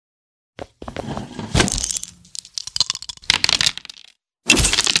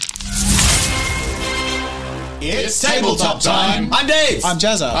It's tabletop time. I'm Dave. I'm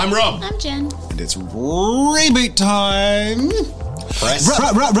Jazza. I'm Rob. I'm Jen. And it's reboot time. Press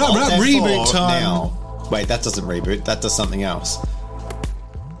Reboot F4 time. now. Wait, that doesn't reboot. That does something else.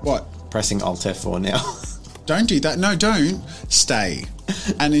 What? Pressing Alt F4 now. Don't do that. No, don't. Stay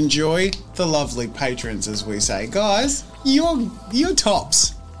and enjoy the lovely patrons, as we say. Guys, you're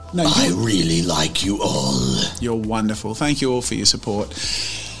tops. No, I really like you all. you're wonderful. Thank you all for your support.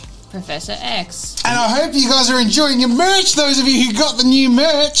 Professor X. And I hope you guys are enjoying your merch, those of you who got the new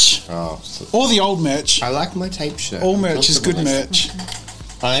merch. Oh, Or the old merch. I like my tape shirt. All merch is good merch.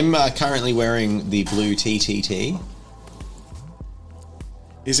 I'm currently wearing the blue TTT.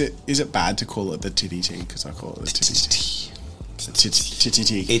 Is it bad to call it the TTT? Because I call it the TTT.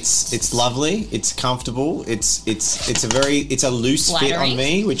 TTT. It's lovely. It's comfortable. It's a loose fit Flattering. on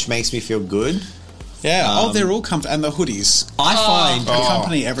me, which makes me feel good. Yeah. They're all comfort. And the hoodies. I find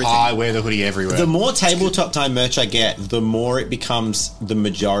Accompany everything. I wear the hoodie everywhere. the more tabletop time merch I get, the more it becomes the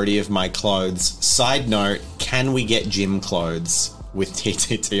majority of my clothes. Side note: can we get gym clothes with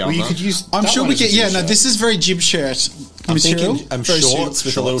TTT on well, you them? could use. I'm that sure one we as a get. Yeah, t-shirt. no, this is very jib shirt I'm material. thinking Very shorts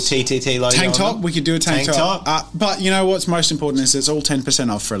with a little TTT logo. tank on top. them. We could do a tank top. top. But you know what's most important is it's all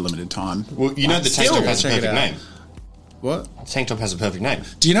 10% off for a limited time. Well, you know the tank Still, top has a check it perfect out. name. What? Tank top has a perfect name.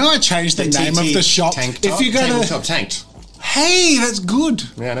 Do you know I changed the name of the shop? Tank top. If you go tabletop to, tanked. hey, that's good.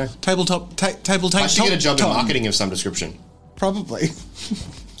 Yeah, I know. Tabletop, table tank I should top. get a job in top. marketing of some description. Probably.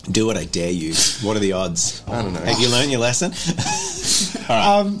 Do it, I dare you. What are the odds? I don't know. Have you learned your lesson?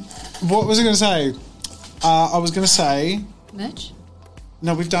 What was I going to say? I was going to say, Merch?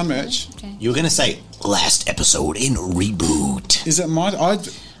 no, we've done merch. Okay. You were going to say last episode in reboot. Is it mine? I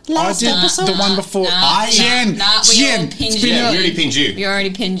Last did episode? the one before. Jen, we all pinned it's you. been Yeah, a- we already pinned you. We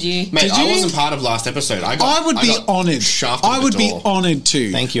already pinned you. Mate, Did I you? wasn't part of last episode. I would be got honoured. shafted I at would the be door. honoured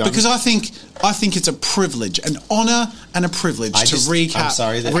to. Thank you. Because I think it's a privilege, an honour and a privilege to recap I'm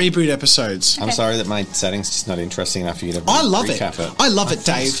sorry that- reboot episodes. I'm sorry that my setting's just not interesting enough for you to I love recap it. I love it,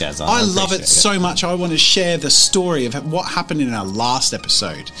 Dave. Thanks, Jazza. I love it appreciate so much. I want to share the story of what happened in our last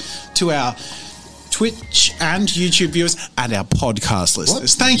episode to our Twitch and YouTube viewers and our podcast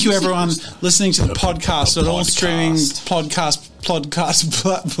listeners. Thank you, everyone, listening to the podcast on all streaming podcast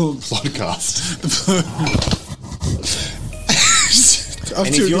platforms. Podcast. Off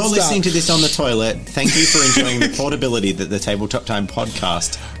And to a if you're good start. listening to this on the toilet, thank you for enjoying the portability that the Tabletop Time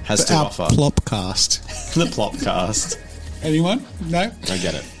podcast has to our offer. plopcast. The Plopcast. Anyone? No? I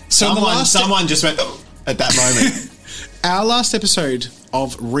get it. So in the last- someone just went "Oh," at that moment. Our last episode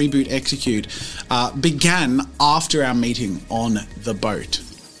of Reboot Execute began after our meeting on the boat.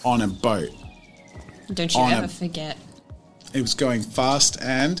 On a boat. Don't you On ever a- forget. It was going fast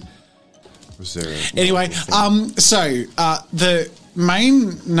and... Was there Anyway, so the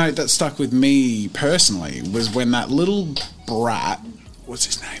main note that stuck with me personally was when that little brat, what's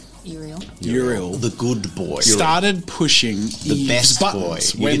his name? Uriel. The good boy. Started pushing The Eve's best boy.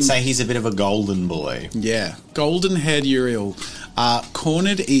 buttons. You could say he's a bit of a golden boy. Yeah, golden-haired Uriel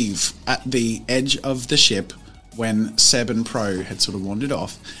cornered Eve at the edge of the ship when Seb and Pro had sort of wandered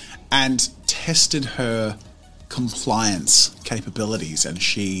off and tested her compliance capabilities, and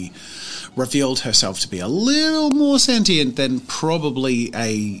she revealed herself to be a little more sentient than probably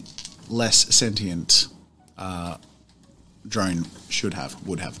a less sentient drone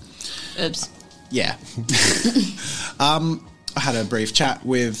would have. Oops. Yeah. I had a brief chat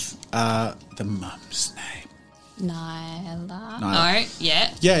with the mum's name. Nyla. Nyla. No,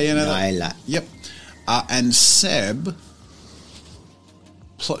 yeah. Yeah, you know. Nyla. Yep. And Seb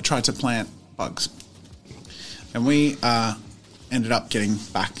tried to plant bugs. And we ended up getting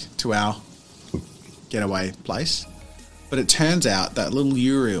back to our getaway place. But it turns out that little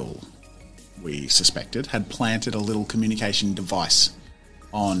Uriel, we suspected, had planted a little communication device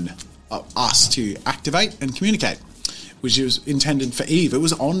on us to activate and communicate, which was intended for Eve. It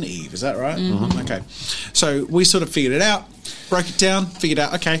was on Eve, is that right? Mm-hmm. Okay. So we sort of figured it out, broke it down, figured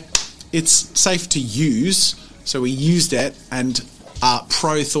out, okay, it's safe to use. So we used it, and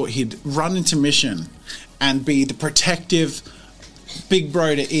Pro thought he'd run into mission and be the protective big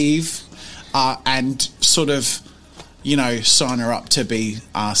bro to Eve and sort of, you know, sign her up to be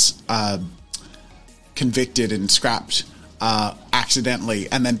convicted and scrapped accidentally,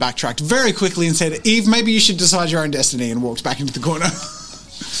 and then backtracked very quickly and said, Eve, maybe you should decide your own destiny, and walked back into the corner.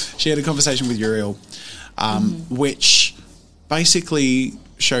 She had a conversation with Uriel, which basically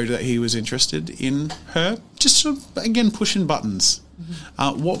showed that he was interested in her, just sort of, again, pushing buttons.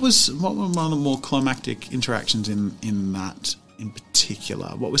 What were one of the more climactic interactions in that in particular?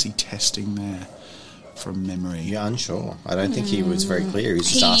 What was he testing there? from memory. You're unsure. I don't think he was very clear. He was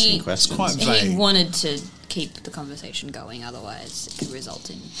just asking questions. quite He vague. wanted to keep the conversation going, otherwise it could result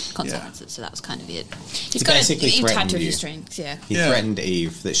in consequences. So that was kind of it. He's He got basically he tapped threatened to you. his strengths. Yeah. He Yeah. threatened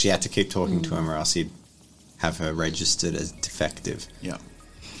Eve that she had to keep talking to him or else he'd have her registered as defective. Yeah.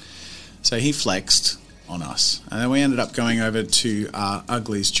 So he flexed on us. And then we ended up going over to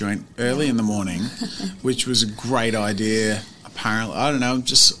Ugly's joint early in the morning, which was a great idea, apparently. I don't know,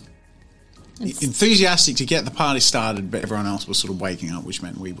 just enthusiastic to get the party started, but everyone else was sort of waking up, which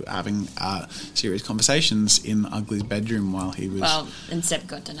meant we were having serious conversations in Ugly's bedroom while he was Well, and Seb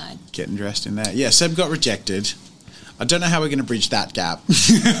got denied. getting dressed in there. Yeah, Seb got rejected. I don't know how we're going to bridge that gap.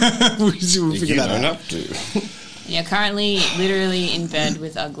 we'll figure You that don't out. have to. You're currently literally in bed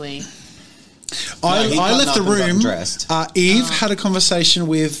with Ugly. I he'd gotten left the up and gotten room. dressed. Eve had a conversation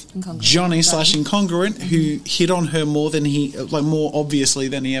with Incongruent. Johnny / Johnny. Incongruent, who hit on her more obviously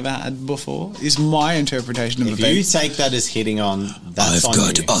than he ever had before. Is my interpretation of If the you thing. take that as hitting on, that's on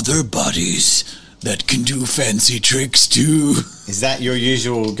you. other buddies that can do fancy tricks too. Is that your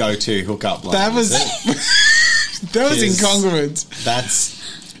usual go-to hookup line? That was is it? that was Yes. incongruent. That's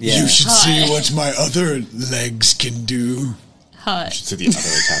yeah. should Hi. what my other legs can do. Hot. To the other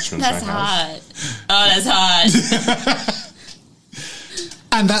attachments That's I have. hot. Oh, that's hot.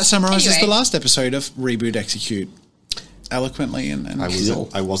 And that summarizes Anyway. the last episode of Reboot Execute eloquently and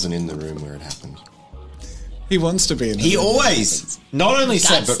I wasn't in the room where it happened. he wants to be in the He room. always, not only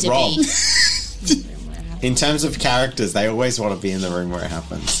Seb, Guts but to Rob. be. In terms of characters, they always want to be in the room where it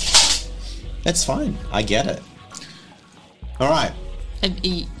happens. That's fine. I get it. All right.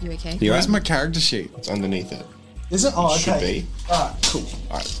 You okay? You're Where's right. my character sheet? It's underneath it. Is it? Oh, Should be. Alright, cool.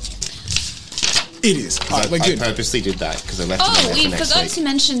 Alright. It is. Alright, we're I good. purposely did that because I left it in Oh, there we for next forgot week. to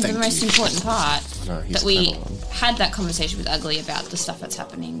mention the Thank most you. important part. No, he's That we clever one. had that conversation with Ugly about the stuff that's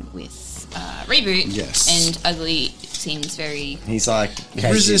happening with Reboot. Yes. And Ugly seems very... He's like,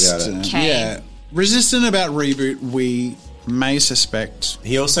 Resistant. Okay. Yeah. Resistant about Reboot, we may suspect.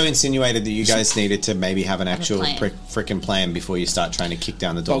 He also insinuated that you guys needed to maybe have an actual plan. frickin' plan before you start trying to kick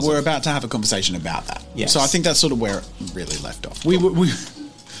down the But doors. we're about to have a conversation about that. Yes. So I think that's sort of where it really left off. We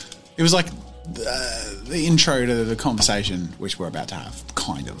it was like the intro to the conversation, which we're about to have,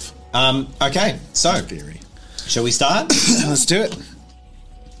 kind of. Okay, so In theory. shall we start? Let's do it.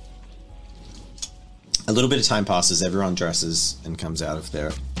 A little bit of time passes. Everyone dresses and comes out of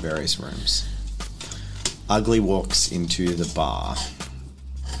their various rooms. Ugly walks into the bar.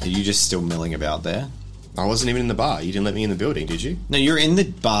 Are you just still milling about there? I wasn't even in the bar. You didn't let me in the building, did you? No, you're in the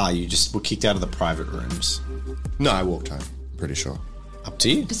bar. You just were kicked out of the private rooms. No, I walked home. Pretty sure. Up to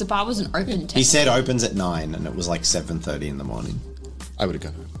you. Because the bar wasn't open. He said opens at 9 and it was like 7:30 in the morning. I would have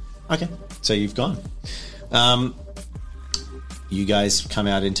gone home. Okay, so you've gone. You guys come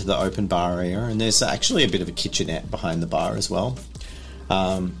out into the open bar area, and there's actually a bit of a kitchenette behind the bar as well.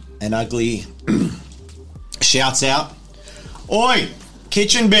 And Ugly shouts out, "Oi,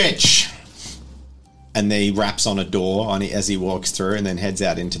 kitchen bitch!" And then he raps on a door on it as he walks through, and then heads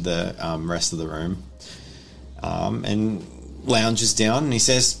out into the rest of the room, and lounges down. And he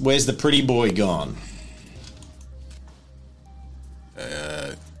says, "Where's the pretty boy gone?"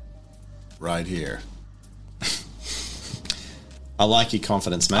 Right here. I like your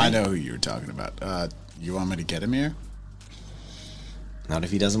confidence, mate. I know who you were talking about. You want me to get him here? Not if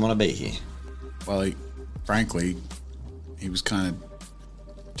he doesn't want to be here. Well, frankly, he was kind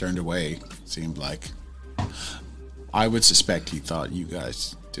of turned away, seemed like. I would suspect he thought you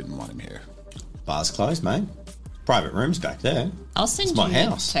guys didn't want him here. Bar's closed, mate. Private room's back there. I'll send It's you my a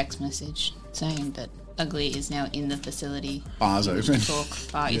house. text message saying that Ugly is now in the facility. Bar's open.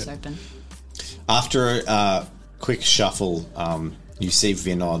 Talk. Bar is Yeah. open. After a quick shuffle, you see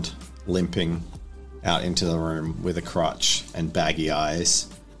Vinod limping out into the room with a crutch and baggy eyes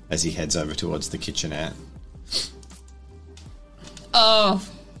as he heads over towards the kitchenette. Oh.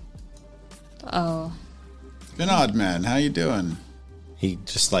 Vinod, man, how you doing? He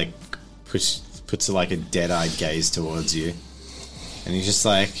just like puts like a dead-eyed gaze towards you, and he's just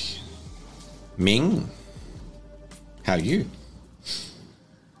like, "Ming, how are you?"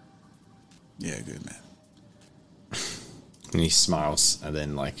 Yeah, good, man. And he smiles and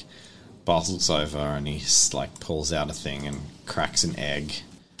then like bustles over and he like pulls out a thing and cracks an egg.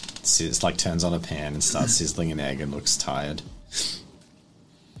 It's like turns on a pan and starts sizzling an egg and looks tired.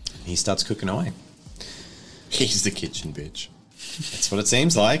 He starts cooking away. He's the kitchen bitch. That's what it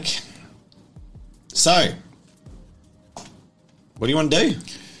seems like. So, what do you want to do?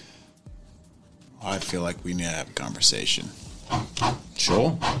 I feel like we need to have a conversation.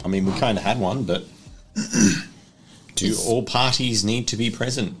 Sure. I mean, we kind of had one, but do all parties need to be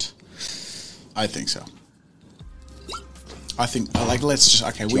present? I think so. I think, like, let's just,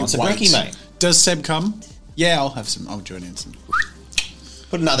 okay, we want some wait. brekkie, mate? Does Seb come? Yeah, I'll have some. I'll join in some.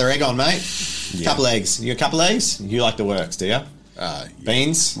 Put another egg on, mate. Couple eggs. You got a couple eggs? You like the works, do you?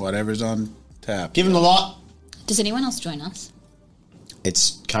 Beans? Whatever's on tap. Give him the lot. Does anyone else join us?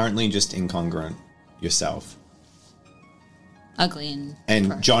 It's currently just incongruent yourself. Ugly and...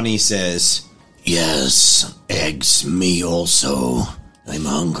 And Johnny says, Yes, eggs, me also. I'm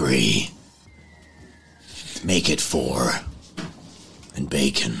hungry. Make it 4. And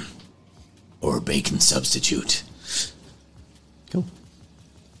bacon. Or bacon substitute. cool.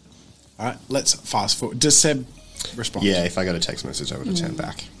 All right, let's fast forward. Does Seb respond? Yeah, if I got a text message, I would have turned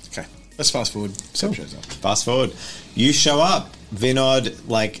back. Okay, let's fast forward. Seb shows up. Fast forward. You show up. Vinod,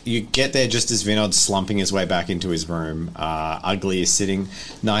 like, you get there just as Vinod's slumping his way back into his room. Ugly is sitting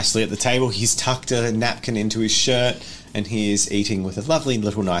nicely at the table. He's tucked a napkin into his shirt, and he is eating with a lovely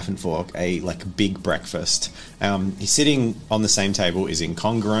little knife and fork a, like, big breakfast. He's sitting on the same table is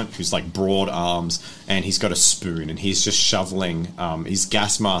Incongruent, who's, like, broad arms, and he's got a spoon, and he's just shoveling his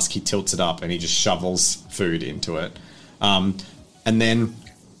gas mask. He tilts it up, and he just shovels food into it. And then...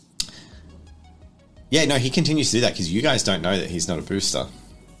 Yeah, no, he continues to do that because you guys don't know that he's not a booster.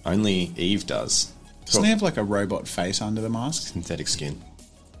 Only Eve does. Doesn't he have like a robot face under the mask? Synthetic skin.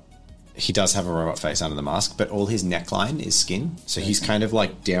 He does have a robot face under the mask, but all his neckline is skin. So he's kind of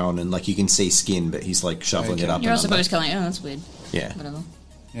like down and like you can see skin, but he's like shoveling it up. You're and also under. supposed to go like, oh, that's weird. Yeah. Whatever.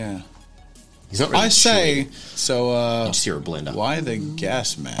 Yeah. He's not really I say, chewy. so, You just hear a blender. why the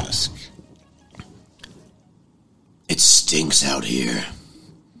gas mask? It stinks out here.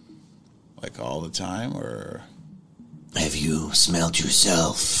 Like all the time, or Have you smelled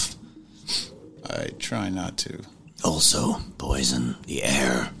yourself? I try not to. Also, poison the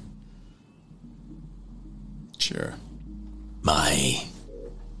air. Sure. My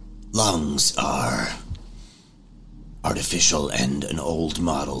lungs are artificial and an old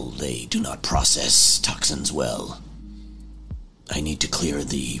model. They do not process toxins well. I need to clear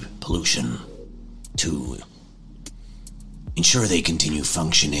the pollution to ensure they continue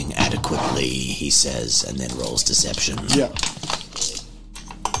functioning adequately, he says, and then rolls deception. Yeah.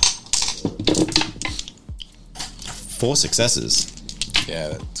 4 successes. Yeah,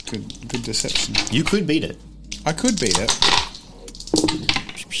 that's good deception. You could beat it. I could beat it.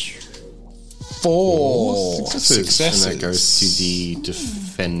 4 successes. And that goes to the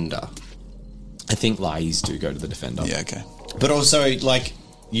defender. I think lies do go to the defender. Yeah, okay. But also, like,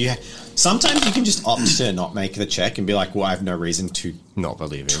 sometimes you can just opt to not make the check and be like, well, I have no reason to Not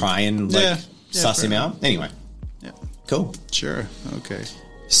believe him. try and, like, Yeah. suss fair him enough. out. Anyway, Yeah. cool. Sure. Okay.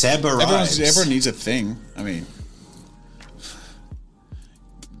 Seb arrives. Everyone needs a thing. I mean,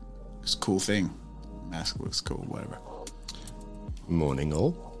 it's a cool thing. Mask looks cool, whatever. Morning,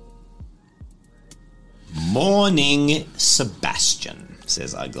 all. Morning, Sebastian,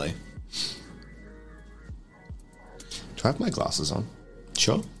 says Ugly. Do I have my glasses on?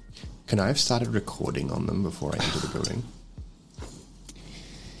 Sure. Can I have started recording on them before I enter the building?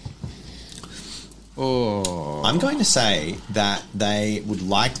 Oh. I'm going to say that they would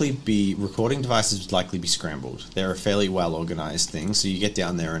likely be, recording devices would likely be scrambled. They're a fairly well organized thing, so you get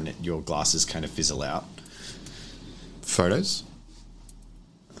down there and your glasses kind of fizzle out. Photos?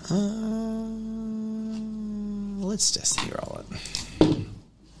 Let's Destiny roll it.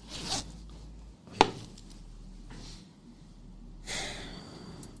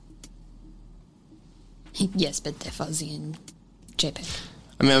 Yes, but they're fuzzy and JPEG.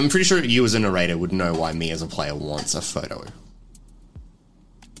 I mean, I'm pretty sure you as a narrator would know why me as a player wants a photo.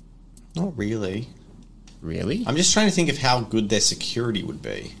 Not really. Really? I'm just trying to think of how good their security would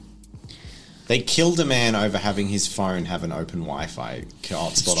be. They killed a man over having his phone have an open Wi-Fi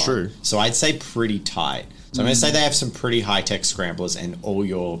hotspot on. true. So I'd say pretty tight. So I'm going to say they have some pretty high-tech scramblers and all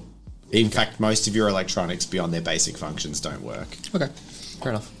your... In fact, most of your electronics beyond their basic functions don't work. Okay.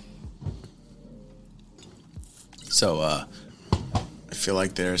 Fair enough. So, I feel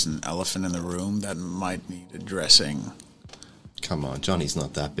like there's an elephant in the room that might need addressing. Come on, Johnny's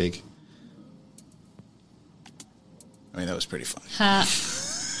not that big. I mean, that was pretty funny. Ha.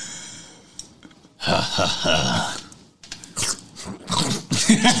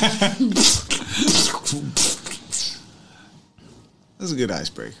 That's a good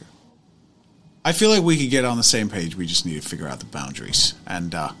icebreaker. I feel like we could get on the same page. We just need to figure out the boundaries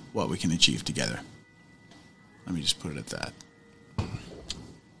and what we can achieve together. Let me just put it at that.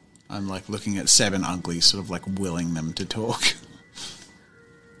 I'm like looking at Seb and Ugly, sort of like willing them to talk.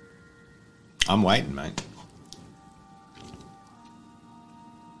 I'm waiting, mate.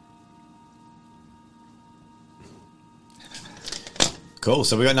 Cool.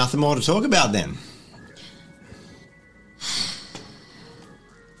 So we got nothing more to talk about then.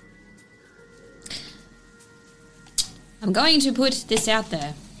 I'm going to put this out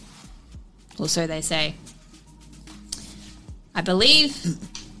there. Or so they say. I believe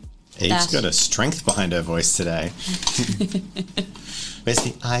Eve's got a strength behind her voice today. Where's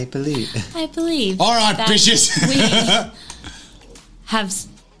the I believe? I believe. All right, that bitches. We have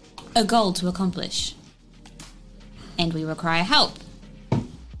a goal to accomplish. And we require help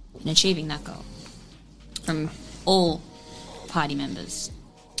in achieving that goal. From all party members.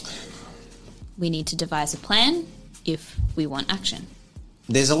 We need to devise a plan if we want action.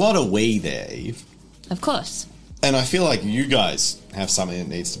 There's a lot of we there, Eve. Of course. And I feel like you guys have something that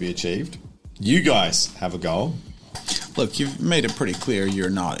needs to be achieved. You guys have a goal. Look, you've made it pretty clear you're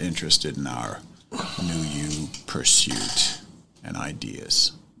not interested in our new you pursuit and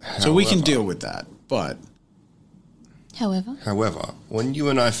ideas. So we can deal with that, but... However, when you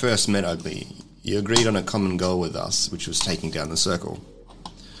and I first met, Ugly, you agreed on a common goal with us, which was taking down the circle.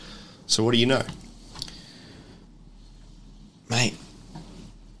 So what do you know? Mate,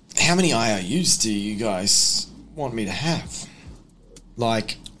 how many IOUs do you guys want me to have?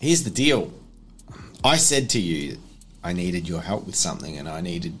 Like, here's the deal. I said to you I needed your help with something, and I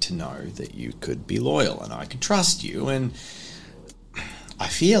needed to know that you could be loyal and I could trust you, and I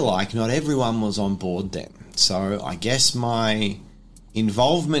feel like not everyone was on board then. So I guess my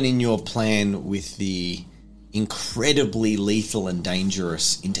involvement in your plan with the incredibly lethal and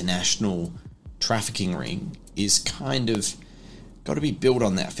dangerous international trafficking ring is kind of got to be built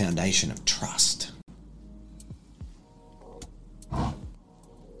on that foundation of trust.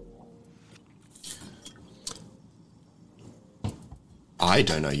 I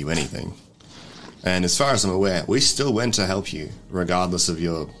don't know you anything. And as far as I'm aware, we still went to help you, regardless of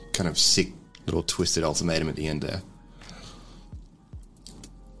your kind of sick little twisted ultimatum at the end there.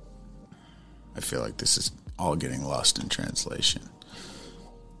 I feel like this is all getting lost in translation.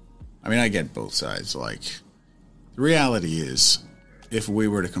 I mean, I get both sides. Like, the reality is, if we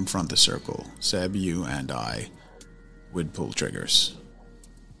were to confront the circle, Seb, you, and I would pull triggers.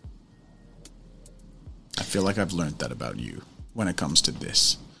 I feel like I've learned that about you when it comes to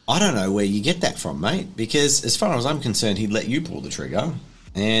this. I don't know where you get that from, mate, because as far as I'm concerned, he'd let you pull the trigger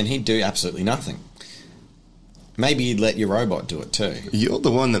and he'd do absolutely nothing. Maybe he'd let your robot do it too. You're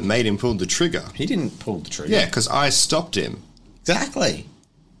the one that made him pull the trigger. He didn't pull the trigger. Yeah, because I stopped him. Exactly.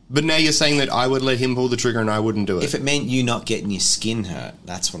 But now you're saying that I would let him pull the trigger and I wouldn't do it. If it meant you not getting your skin hurt,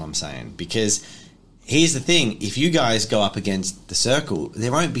 that's what I'm saying. Because here's the thing, if you guys go up against the circle,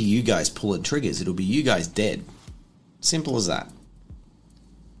 there won't be you guys pulling triggers. It'll be you guys dead. Simple as that.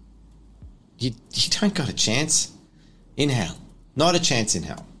 You don't got a chance in hell. Not a chance in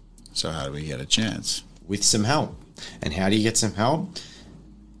hell. So how do we get a chance? With some help. And how do you get some help?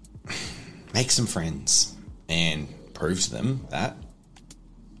 Make some friends and prove to them that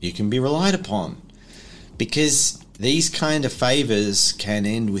you can be relied upon. Because these kind of favors can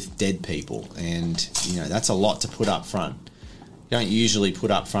end with dead people, and you know that's a lot to put up front. You don't usually put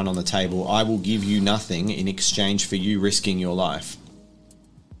up front on the table, I will give you nothing in exchange for you risking your life.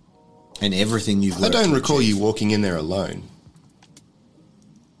 And everything you've I worked don't to recall achieve. you walking in there alone.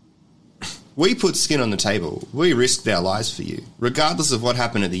 We put skin on the table. We risked our lives for you. Regardless of what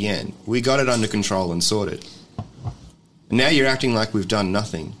happened at the end, we got it under control and sorted. And now you're acting like we've done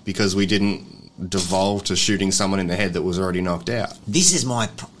nothing because we didn't devolve to shooting someone in the head that was already knocked out. This is my...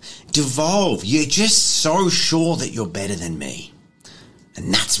 Devolve. You're just so sure that you're better than me.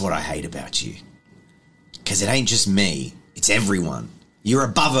 And that's what I hate about you. Because it ain't just me. It's everyone. You're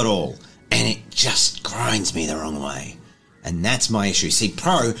above it all. And it just grinds me the wrong way. And that's my issue. See,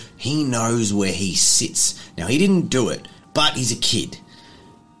 Pro, he knows where he sits. Now, he didn't do it, but he's a kid.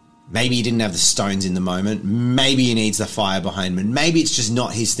 Maybe he didn't have the stones in the moment. Maybe he needs the fire behind him. Maybe it's just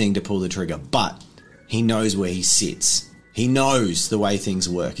not his thing to pull the trigger. But he knows where he sits. He knows the way things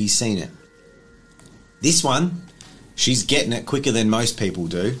work. He's seen it. This one, she's getting it quicker than most people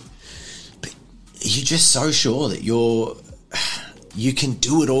do. But you're just so sure that you can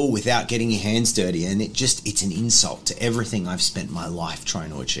do it all without getting your hands dirty, and it's an insult to everything I've spent my life trying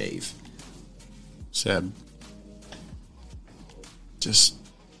to achieve. Seb, just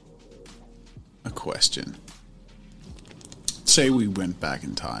a question. Say we went back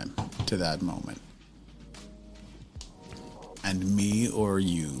in time to that moment, and me or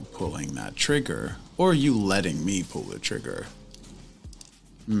you pulling that trigger, or you letting me pull the trigger,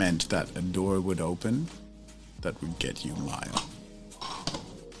 meant that a door would open that would get you Lyle.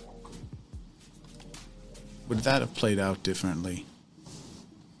 Would that have played out differently?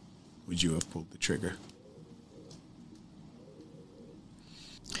 Would you have pulled the trigger?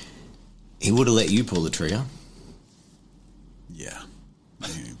 He would have let you pull the trigger. Yeah.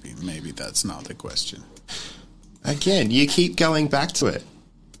 Maybe that's not the question. Again, you keep going back to it.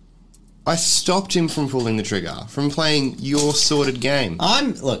 I stopped him from pulling the trigger, from playing your sorted game.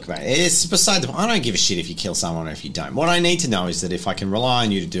 Look, mate, it's beside the point. I don't give a shit if you kill someone or if you don't. What I need to know is that if I can rely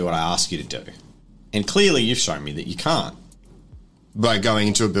on you to do what I ask you to do. And clearly you've shown me that you can't. By going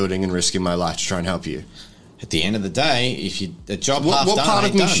into a building and risking my life to try and help you. At the end of the day, if you a job What half done, part of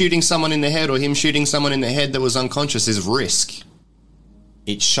ain't me done. shooting someone in the head or him shooting someone in the head that was unconscious is risk?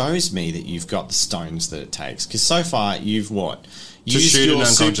 It shows me that you've got the stones that it takes. Because so far, you've what? To Used shoot an your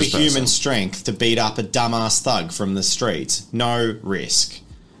unconscious superhuman person. strength to beat up a dumbass thug from the streets. No risk.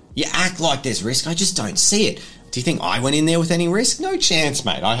 You act like there's risk. I just don't see it. Do you think I went in there with any risk? No chance,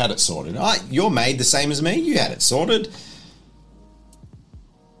 mate. I had it sorted. You're made the same as me. You had it sorted.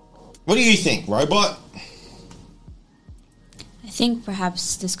 What do you think, robot? I think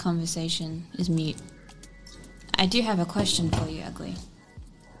perhaps this conversation is mute. I do have a question for you, Ugly.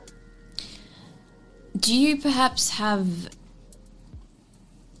 Do you perhaps have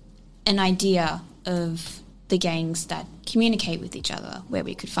an idea of the gangs that communicate with each other, where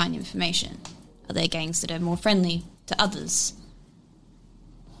we could find information? Are there gangs that are more friendly to others?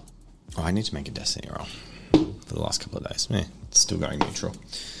 Oh, I need to make a destiny roll for the last couple of days. It's still going neutral.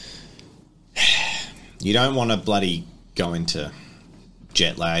 You don't want to bloody go into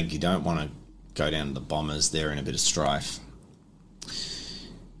jet lag. You don't want to go down to the bombers. They're in a bit of strife.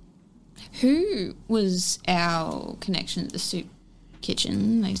 Who was our connection at the soup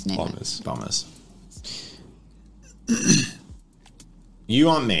kitchen? Those names. Bombers. You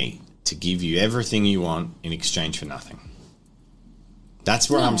want me to give you everything you want in exchange for nothing. That's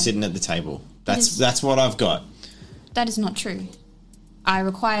where No. I'm sitting at the table. is- That's what I've got. That is not true. I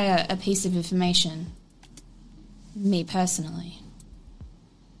require a piece of information. Me personally.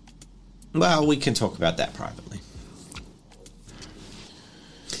 Well, we can talk about that privately.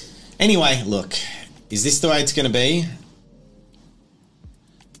 Anyway, look, is this the way it's going to be?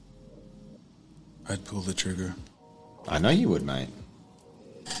 I'd pull the trigger. I know you would, mate.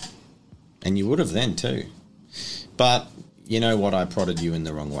 And you would have then too. But you know what? I prodded you in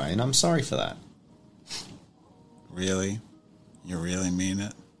the wrong way, and I'm sorry for that. Really? You really mean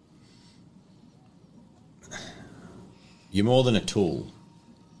it? You're more than a tool.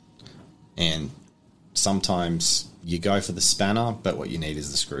 And sometimes you go for the spanner, but what you need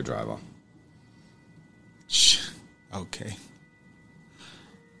is the screwdriver. Okay.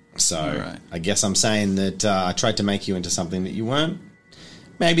 So Alright. I guess I'm saying that I tried to make you into something that you weren't.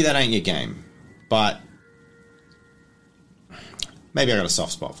 Maybe that ain't your game. But maybe I got a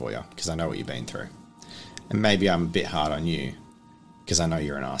soft spot for you because I know what you've been through. And maybe I'm a bit hard on you because I know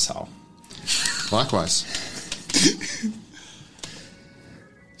you're an asshole. Likewise.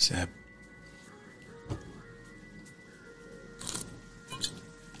 Seb.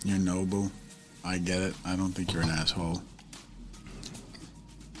 You're noble. I get it. I don't think you're an asshole.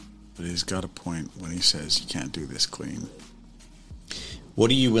 But he's got a point when he says you can't do this clean. What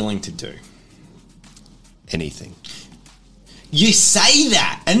are you willing to do? Anything. You say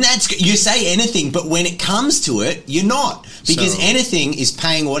that, and you say anything, but when it comes to it, you're not. Because So- anything is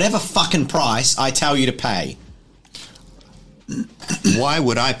paying whatever fucking price I tell you to pay. Why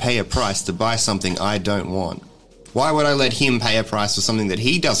would I pay a price to buy something I don't want? Why would I let him pay a price for something that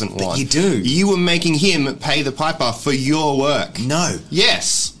he doesn't want? you do. You were making him pay the piper for your work. No.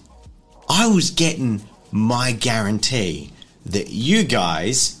 Yes. I was getting my guarantee that you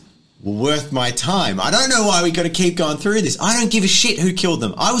guys were worth my time. I don't know why we got to keep going through this. I don't give a shit who killed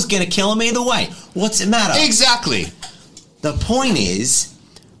them. I was going to kill them either way. What's it matter? Exactly. The point is,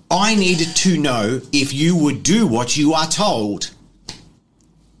 I needed to know if you would do what you are told.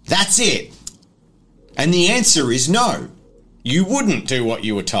 That's it. And the answer is no. You wouldn't do what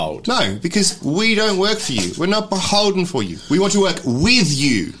you were told. No, because we don't work for you. We're not beholden for you. We want to work with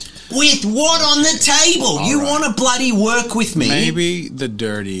you. With what on the table? You right. want to bloody work with me? Maybe the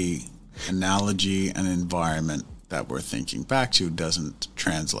dirty analogy and environment that we're thinking back to doesn't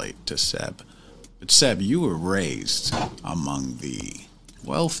translate to Seb. But Seb, you were raised among the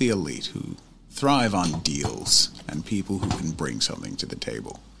wealthy elite who thrive on deals and people who can bring something to the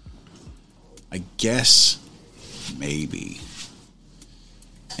table. I guess maybe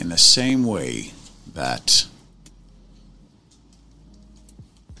in the same way that...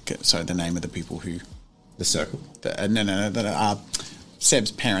 Sorry, the name of the people who... The Circle.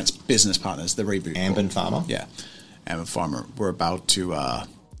 Seb's parents' business partners, the Reboot. Ambin Farmer. Yeah. Ambin Farmer. We're about to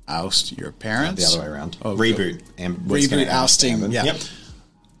oust your parents. The other way around. Oh, Reboot. What's gonna Reboot oust ousting. Ambin. Yeah. Yep.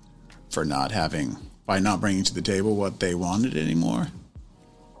 By not bringing to the table what they wanted anymore.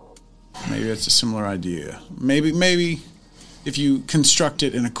 Maybe it's a similar idea. Maybe if you construct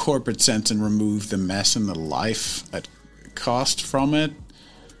it in a corporate sense and remove the mess and the life at cost from it,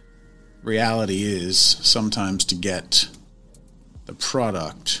 reality is sometimes to get the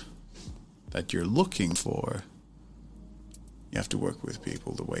product that you're looking for, you have to work with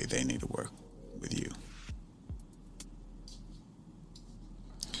people the way they need to work with you.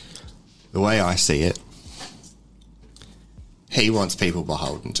 The way I see it, he wants people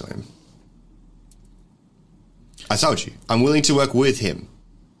beholden to him. I told you, I'm willing to work with him,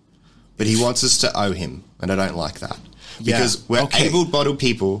 but he wants us to owe him, and I don't like that. Because we're able-bodied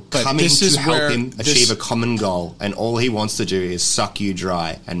people coming to help him achieve a common goal, and all he wants to do is suck you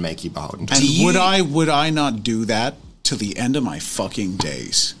dry and make you beholden to him. And would I not do that till the end of my fucking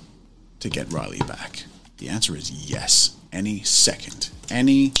days to get Riley back? The answer is yes. Any second,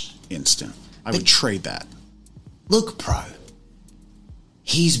 any instant. I would trade that. Look, Pro.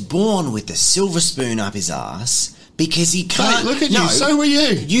 He's born with the silver spoon up his ass because he can't... Mate, look at you, so were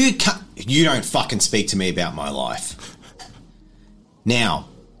you. You can't... You don't fucking speak to me about my life. Now,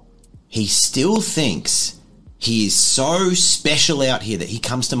 he still thinks he is so special out here that he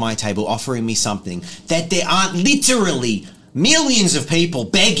comes to my table offering me something that there aren't literally millions of people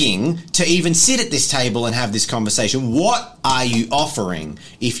begging to even sit at this table and have this conversation. What are you offering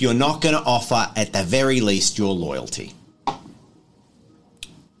if you're not going to offer, at the very least, your loyalty?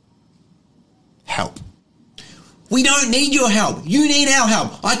 Help. We don't need your help. You need our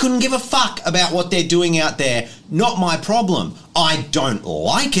help. I couldn't give a fuck about what they're doing out there. Not my problem. I don't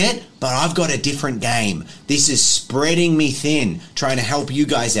like it, but I've got a different game. This is spreading me thin, trying to help you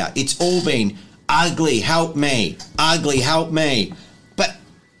guys out. It's all been ugly, help me. Ugly, help me. But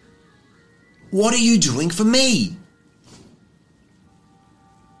what are you doing for me?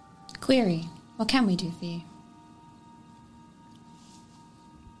 Query, what can we do for you?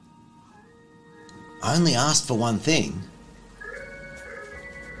 I only asked for one thing.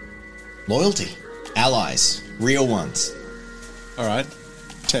 Loyalty. Allies. Real ones. All right.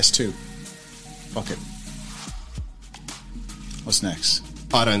 Test 2. Fuck it. What's next?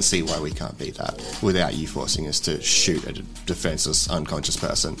 I don't see why we can't beat that without you forcing us to shoot at a defenseless, unconscious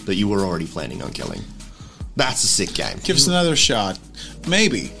person that you were already planning on killing. That's a sick game. Give us another shot.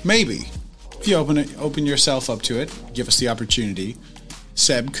 Maybe. If you open yourself up to it, give us the opportunity,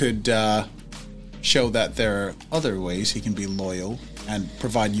 Seb could show that there are other ways he can be loyal and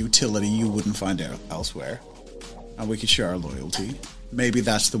provide utility you wouldn't find elsewhere. And we could share our loyalty. Maybe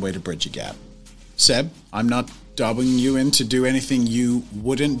that's the way to bridge a gap. Seb, I'm not dobbing you in to do anything you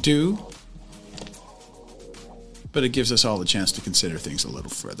wouldn't do, but it gives us all a chance to consider things a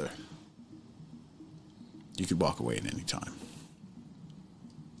little further. You could walk away at any time.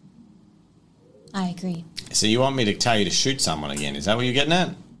 I agree. So you want me to tell you to shoot someone again? Is that what you're getting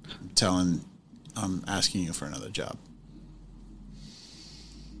at? I'm asking you for another job.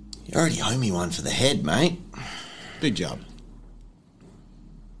 You already owe me one for the head, mate. Big job.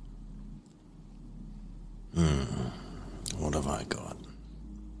 What have I got?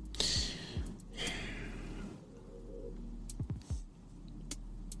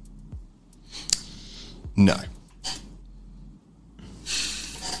 No.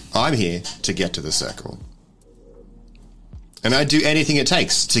 I'm here to get to the circle. And I'd do anything it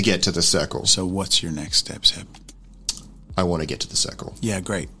takes to get to the circle. So what's your next step, Seb? I want to get to the circle. Yeah,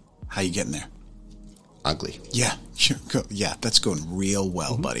 great. How you getting there? Ugly. Yeah, that's going real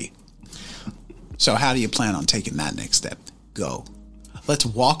well, buddy. So how do you plan on taking that next step? Go. Let's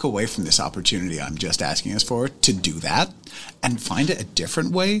walk away from this opportunity I'm just asking us for to do that and find it a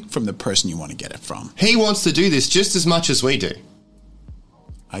different way from the person you want to get it from. He wants to do this just as much as we do.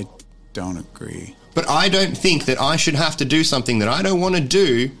 I don't agree. But I don't think that I should have to do something that I don't want to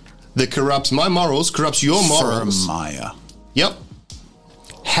do that corrupts my morals, corrupts your morals. For Maya. Yep.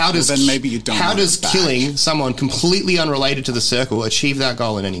 How does then maybe you don't How want does it back. killing someone completely unrelated to the circle achieve that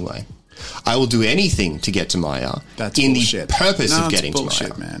goal in any way? I will do anything to get to Maya. That's in bullshit. the purpose of getting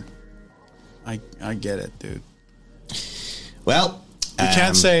bullshit, to Maya. Man. I get it, dude. Well, You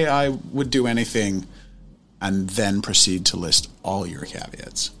can't say I would do anything and then proceed to list all your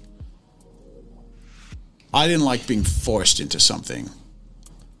caveats. I didn't like being forced into something.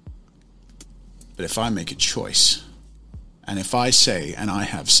 But if I make a choice, and if I say, and I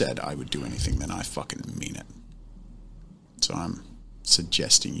have said I would do anything, then I fucking mean it. So I'm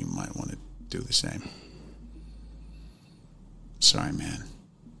suggesting you might want to do the same. Sorry, man.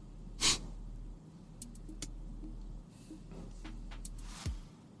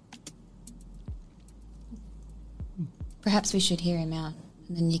 Perhaps we should hear him out,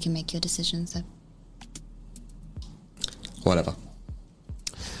 and then you can make your decisions. Whatever.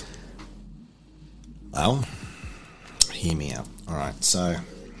 Well, hear me out. All right, so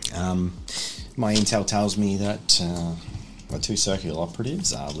my intel tells me that the 2 circular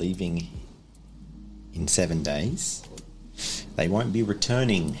operatives are leaving in 7 days. They won't be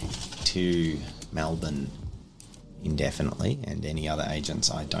returning to Melbourne indefinitely, and any other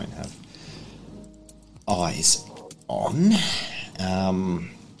agents I don't have eyes on.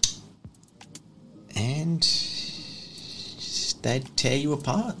 And they'd tear you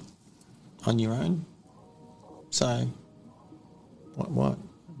apart on your own. So,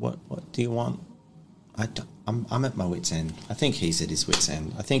 what do you want? I'm at my wit's end. I think he's at his wit's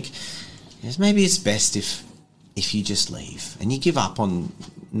end. I think maybe it's best if you just leave and you give up on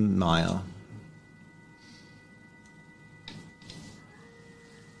Maya.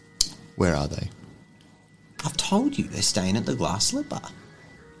 Where are they? I've told you they're staying at the Glass Slipper.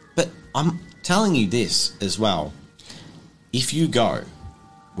 But I'm telling you this as well. If you go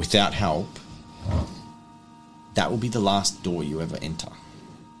without help, that will be the last door you ever enter.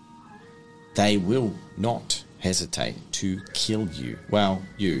 They will not hesitate to kill you. Well,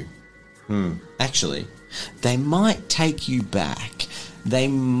 you. Actually, they might take you back. They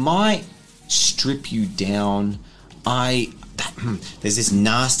might strip you down. There's this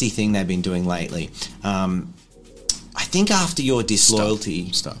nasty thing they've been doing lately. I think after your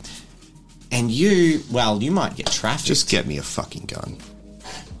disloyalty... Stop. And you might get trafficked. Just get me a fucking gun.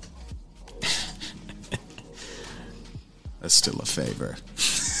 That's still a favour.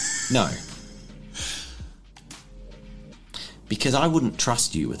 No. Because I wouldn't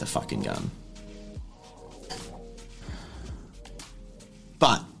trust you with a fucking gun.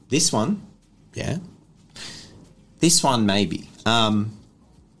 But this one, yeah. This one, maybe. How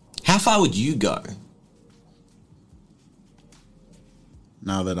far would you go?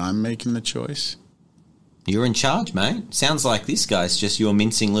 Now that I'm making the choice? You're in charge, mate. Sounds like this guy's just your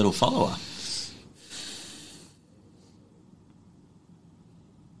mincing little follower.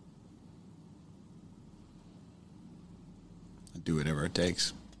 I'll do whatever it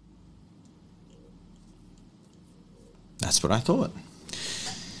takes. That's what I thought.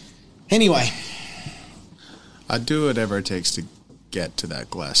 Anyway. I'd do whatever it takes to get to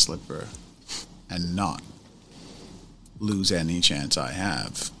that Glass Slipper and not lose any chance I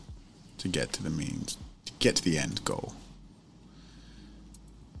have to get to the means, to get to the end goal.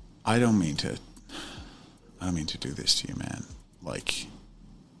 I don't mean to do this to you, man. Like,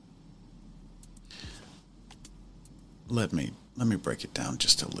 let me break it down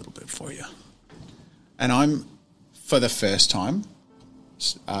just a little bit for you. And I'm, for the first time,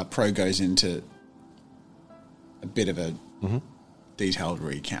 Pro goes into a bit of a detailed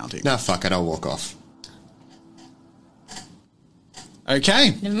recounting. Nah, fuck it, I'll walk off.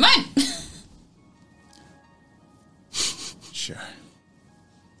 Okay. Never mind. Sure.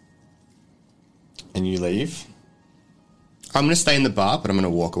 And you leave? I'm going to stay in the bar, but I'm going to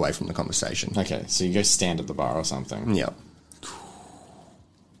walk away from the conversation. Okay, so you go stand at the bar or something. Yep.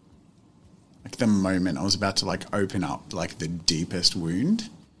 Like the moment I was about to like open up like the deepest wound.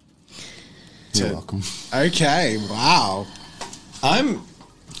 You're welcome. Okay, wow. A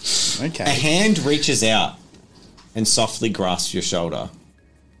Okay. hand reaches out and softly grasps your shoulder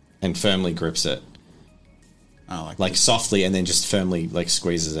and firmly grips it. Oh, Like softly, and then just firmly like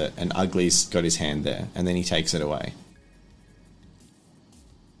squeezes it, and Ugly's got his hand there, and then he takes it away.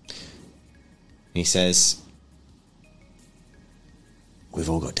 He says, "We've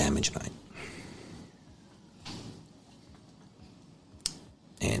all got damage, mate.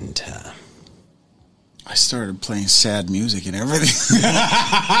 And I started playing sad music and everything.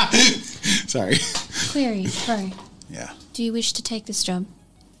 Sorry. Query, Pro. Yeah. Do you wish to take this job?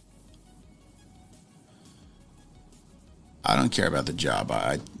 I don't care about the job.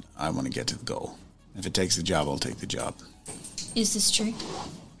 I want to get to the goal. If it takes the job, I'll take the job. Is this true?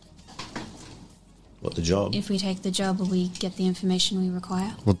 what the job?" If we take the job, will we get the information we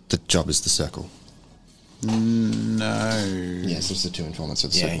require? Well, the job is the circle. No. Yes, it's the 2 informants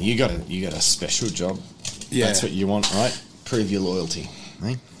of the Yeah, circle. you got a special job. Yeah. That's what you want, right? Prove your loyalty.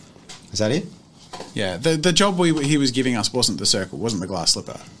 Eh? Is that it? Yeah. The job he was giving us wasn't the circle, wasn't the Glass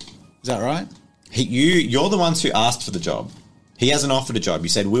Slipper. Is that right? You're the ones who asked for the job. He hasn't offered a job. You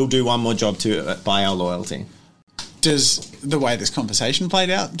said, we'll do one more job to buy our loyalty. Does the way this conversation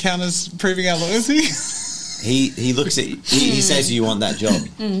played out count as proving our loyalty? He looks at he says you want that job.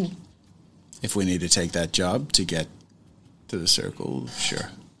 If we need to take that job to get to the circle, sure.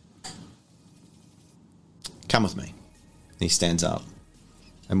 Come with me. He stands up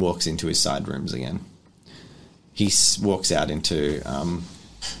and walks into his side rooms again. He walks out into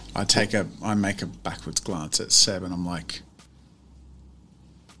I make a backwards glance at Seb and I'm like,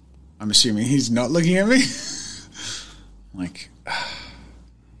 I'm assuming he's not looking at me. Like,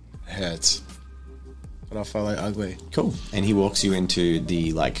 it hurts. But I'll follow Ugly. Cool. And he walks you into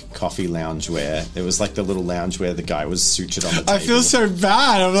the like coffee lounge where there was like the little lounge where the guy was sutured on the table. I feel so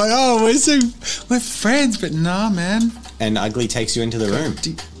bad. I'm like, oh, we're friends, but nah, man. And Ugly takes you into the room.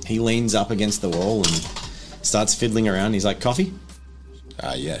 He leans up against the wall and starts fiddling around. He's like, coffee?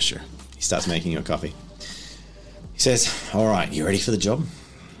 Yeah, sure. He starts making you a coffee. He says, all right, you ready for the job?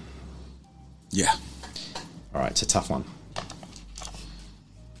 Yeah. All right, it's a tough one.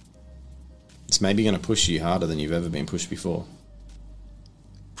 It's maybe going to push you harder than you've ever been pushed before.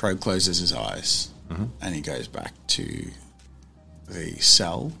 Pro closes his eyes and he goes back to the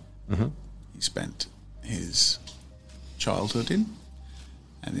cell he spent his childhood in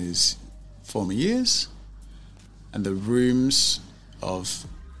and his former years and the rooms of,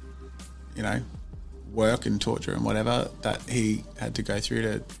 you know, work and torture and whatever that he had to go through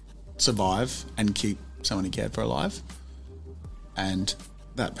to survive and keep someone he cared for alive. And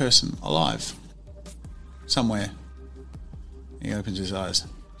that person alive somewhere. He opens his eyes.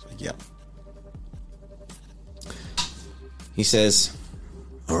 He's like, yep. He says,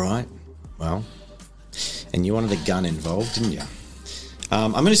 all right, well, and you wanted a gun involved, didn't you?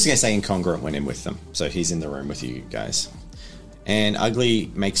 I'm just going to say Incongruent went in with them. So he's in the room with you guys. And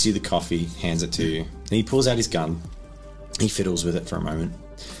Ugly makes you the coffee, hands it to you. And he pulls out his gun. He fiddles with it for a moment.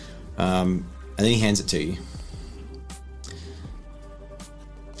 And then he hands it to you.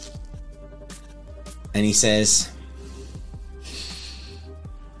 And he says,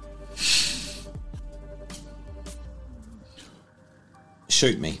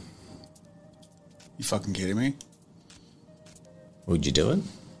 shoot me. You fucking kidding me? Would you do it?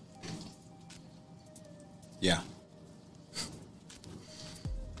 Yeah.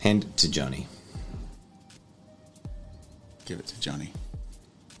 Hand it to Johnny. Give it to Johnny.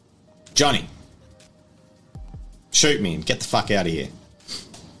 Johnny, shoot me and get the fuck out of here.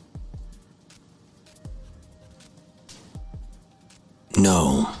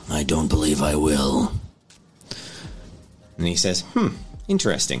 No, I don't believe I will. And he says,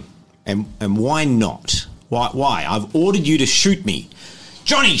 interesting. And why not? Why? I've ordered you to shoot me.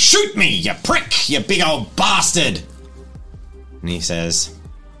 Johnny, shoot me, you prick, you big old bastard. And he says,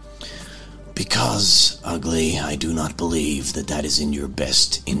 Because, Ugly, I do not believe that is in your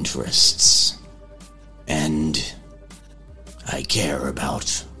best interests. And I care about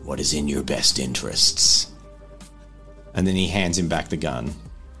what is in your best interests. and then he hands him back the gun.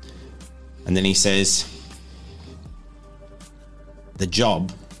 And then he says, the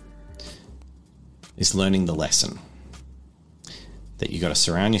job is learning the lesson that you got to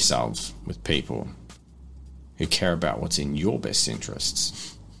surround yourself with people who care about what's in your best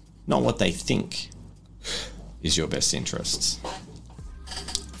interests, not what they think is your best interests.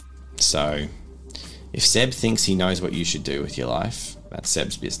 So, if Seb thinks he knows what you should do with your life, that's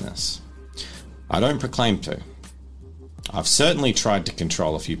Seb's business. I don't proclaim to. I've certainly tried to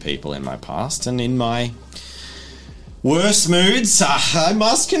control a few people in my past, and in my worst moods, I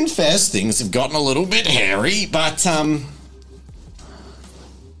must confess, things have gotten a little bit hairy, but,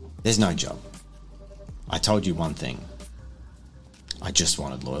 there's no job. I told you one thing. I just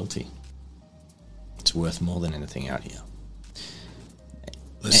wanted loyalty. It's worth more than anything out here.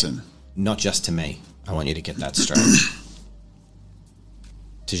 Listen. And not just to me. I want you to get that straight.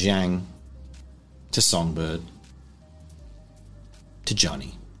 To Zhang, to Songbird, to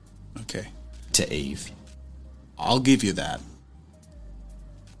Johnny, Okay. to Eve. I'll give you that.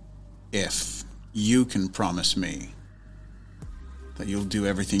 If you can promise me that you'll do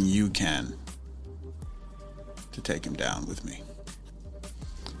everything you can to take him down with me.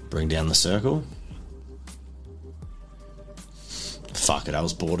 Bring down the circle. Fuck it, I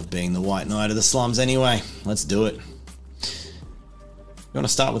was bored of being the white knight of the slums anyway. Let's do it. You want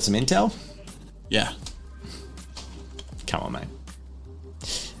to start with some intel? Yeah. Come on, mate.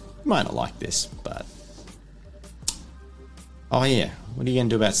 You might not like this, but... Oh, yeah. What are you going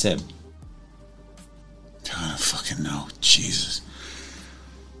to do about Seb? I don't fucking know. Jesus.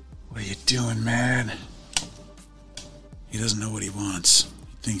 What are you doing, man? He doesn't know what he wants. He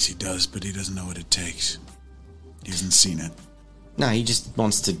thinks he does, but he doesn't know what it takes. He hasn't seen it. No, he just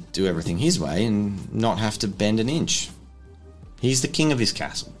wants to do everything his way and not have to bend an inch. He's the king of his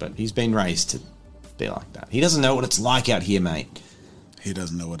castle, but he's been raised to be like that. He doesn't know what it's like out here, mate. He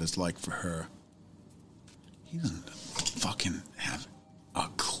doesn't know what it's like for her. He doesn't fucking have a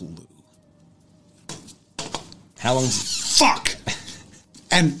clue. How long... Fuck!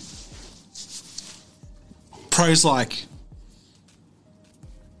 And Pro's like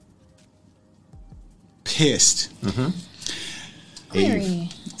pissed. Query.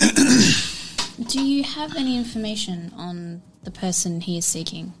 Do you have any information on the person he is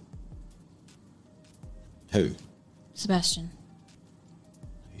seeking? Who? Sebastian.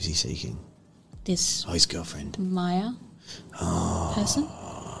 Who's he seeking? This Oh, his girlfriend. Maya person?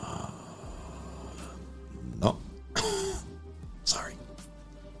 Not. Sorry.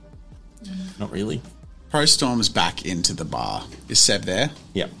 Not really. Pro storms back into the bar. Is Seb there?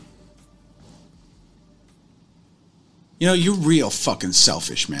 Yep. You know, you're real fucking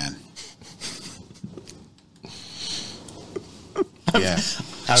selfish, man. Yeah.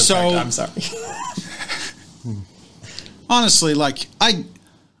 I'm sorry. Honestly, like, I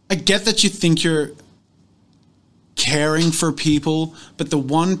get that you think you're caring for people, but the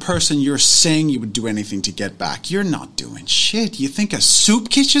one person you're saying you would do anything to get back, you're not doing shit. You think a soup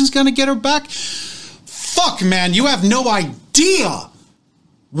kitchen's gonna get her back? Fuck, man, you have no idea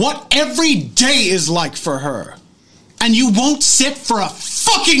what every day is like for her. And you won't sit for a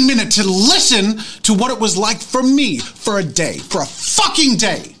fucking minute to listen to what it was like for me for a day, for a fucking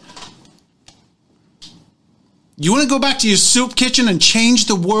day. You want to go back to your soup kitchen and change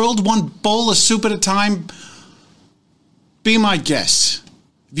the world one bowl of soup at a time? Be my guest.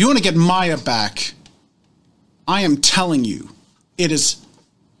 If you want to get Maya back, I am telling you, it is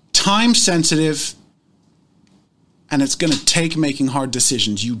time sensitive and it's going to take making hard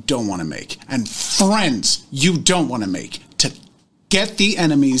decisions you don't want to make and friends you don't want to make to get the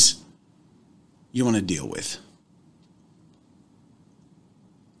enemies you want to deal with.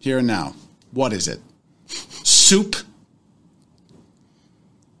 Here and now, what is it? Soup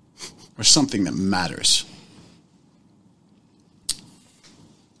or something that matters?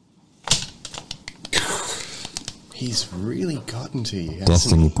 He's really gotten to you.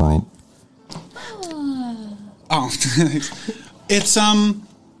 Destiny point. Oh, it's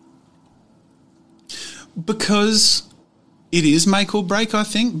because it is make or break, I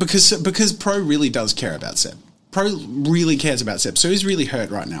think, because Pro really does care about Seb. Pro really cares about Seb, so he's really hurt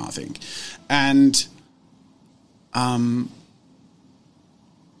right now, I think, and I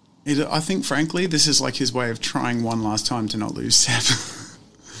think, frankly, this is like his way of trying one last time to not lose Seb.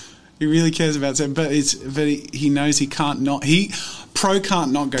 He really cares about Seb, but he knows he can't not. Pro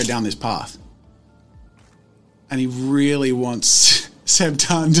can't not go down this path. And he really wants Seb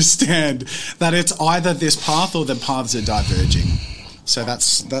to understand that it's either this path or the paths are diverging. So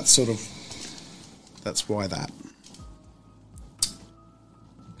that's why that.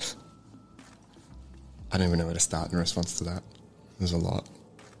 I don't even know where to start in response to that. There's a lot.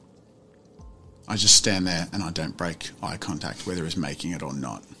 I just stand there and I don't break eye contact, whether he's making it or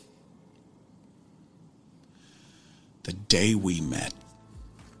not. The day we met,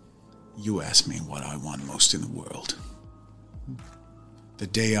 you asked me what I want most in the world. The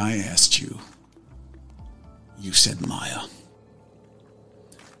day I asked you, you said Maya.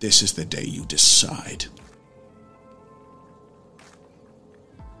 This is the day you decide.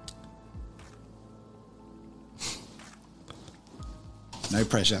 No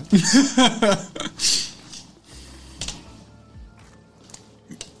pressure.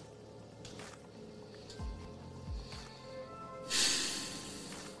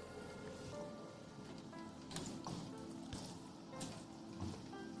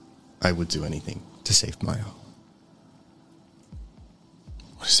 I would do anything to save Maya.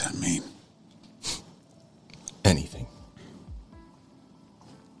 What does that mean? Anything.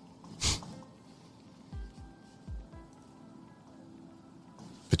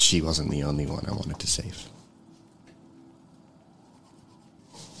 But she wasn't the only one I wanted to save.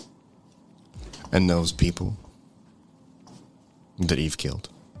 And those people that Eve killed,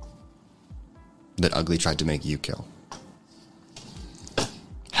 that Ugly tried to make you kill,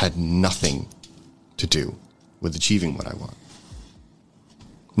 had nothing to do with achieving what I want.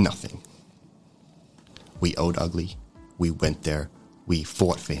 Nothing. We owed Ugly. We went there. We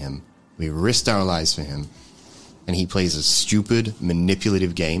fought for him. We risked our lives for him. And he plays a stupid,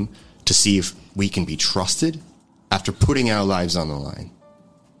 manipulative game to see if we can be trusted after putting our lives on the line.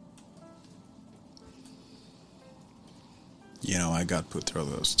 You know, I got put through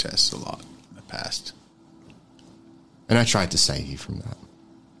those tests a lot in the past. And I tried to save you from that.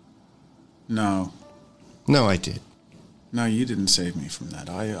 No. No, I did. No, you didn't save me from that.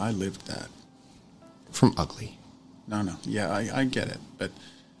 I lived that. From Ugly. No. Yeah, I get it. But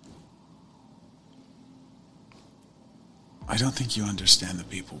I don't think you understand the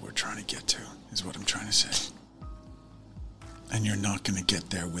people we're trying to get to, is what I'm trying to say. And you're not going to get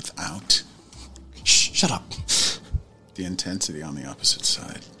there without... Shh, shut up. The intensity on the opposite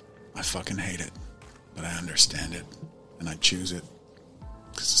side. I fucking hate it. But I understand it. And I choose it.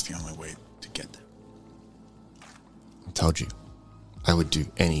 Because it's the only way to get there. I told you. I would do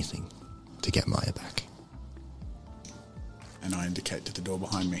anything to get Maya back. And I indicate to the door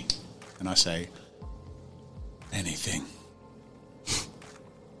behind me. And I say, anything.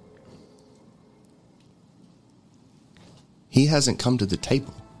 He hasn't come to the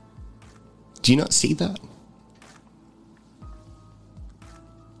table. Do you not see that?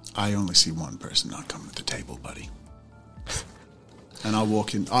 I only see one person not come to the table, buddy. And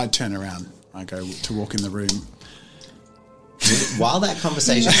I turn around. I go to walk in the room. While that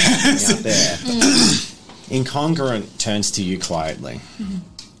conversation is happening out there, Incongruent turns to you quietly.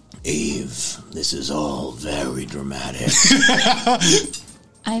 Eve, this is all very dramatic.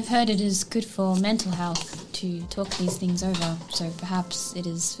 I've heard it is good for mental health to talk these things over, so perhaps it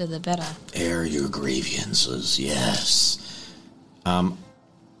is for the better. Air your grievances, yes.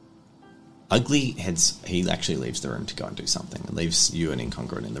 Ugly heads. He actually leaves the room to go and do something, and leaves you and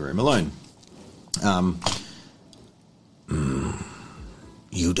Incongruent in the room alone.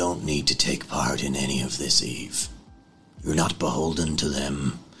 You don't need to take part in any of this, Eve. You're not beholden to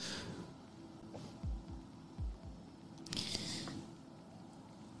them.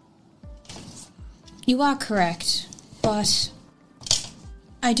 You are correct, but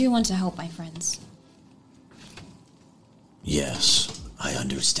I do want to help my friends. Yes, I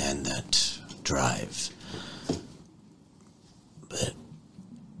understand that drive. But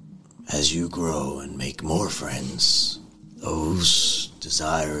as you grow and make more friends, those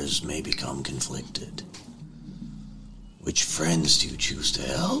desires may become conflicted. Which friends do you choose to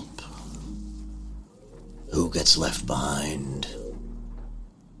help? Who gets left behind?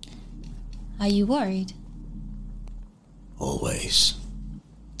 Are you worried? Always.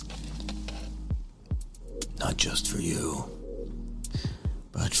 Not just for you,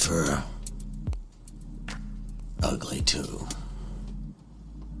 but for Ugly too.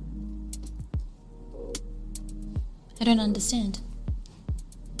 I don't understand.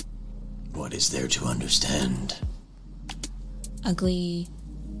 What is there to understand? Ugly,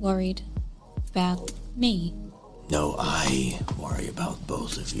 worried about me. No, I worry about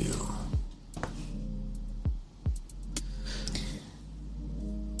both of you.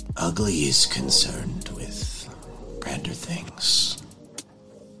 Ugly is concerned with grander things.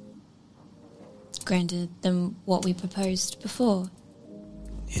 Grander than what we proposed before.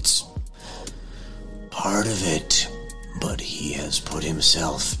 It's part of it, but he has put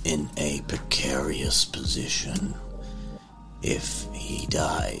himself in a precarious position. If he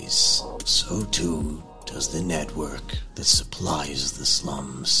dies, so too does the network that supplies the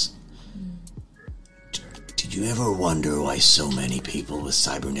slums. Did you ever wonder why so many people with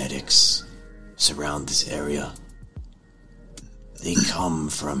cybernetics surround this area? They come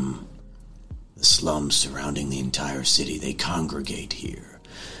from the slums surrounding the entire city. They congregate here.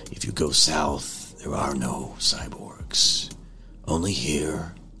 If you go south, there are no cyborgs. Only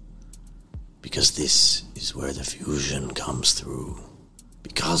here, because this is where the fusion comes through.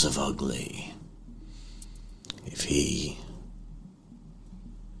 Because of Ugly. If he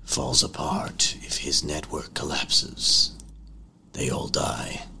falls apart, if his network collapses, they all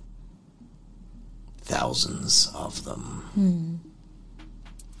die. Thousands of them.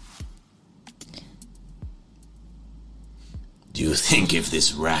 Do you think if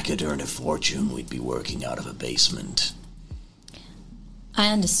this racket earned a fortune, we'd be working out of a basement? I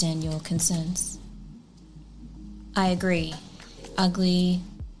understand your concerns. I agree. Ugly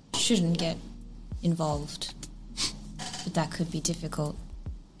shouldn't get involved. But that could be difficult.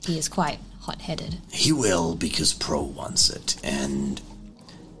 He is quite hot-headed. He will, because Pro wants it, and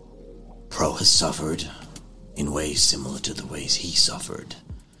Pro has suffered in ways similar to the ways he suffered.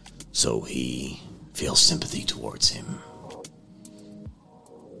 So he feels sympathy towards him.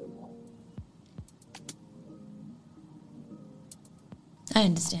 I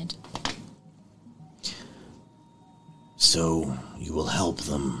understand. So you will help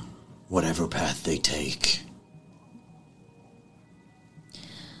them, whatever path they take.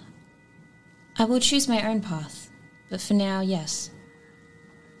 I will choose my own path, but for now, yes.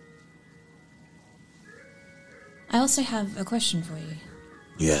 I also have a question for you.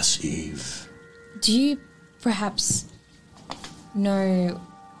 Yes, Eve. Do you perhaps know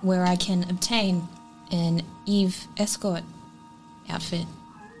where I can obtain an Eve escort outfit?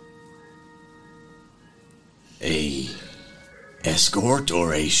 A escort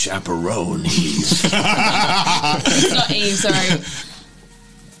or a chaperone, Eve? It's not Eve, sorry.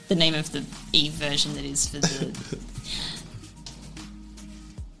 The name of the Eve version that is for the...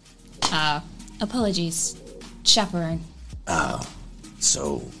 apologies. Chaperone.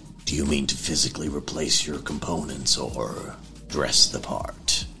 So, do you mean to physically replace your components or dress the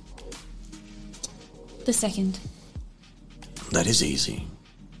part? The second. That is easy.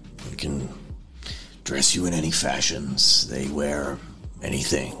 We can dress you in any fashions. They wear many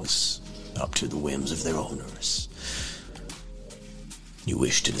things, up to the whims of their owners. You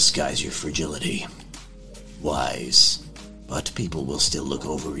wish to disguise your fragility. Wise, but people will still look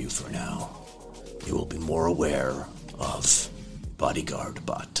over you for now. They will be more aware of bodyguard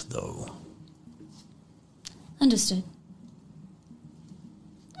bot, though. Understood.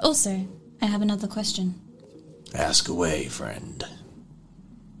 Also, I have another question. Ask away, friend.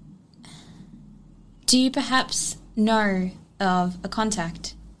 Do you perhaps know of a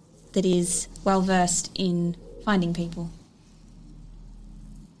contact that is well versed in finding people?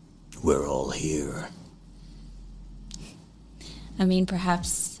 We're all here. I mean,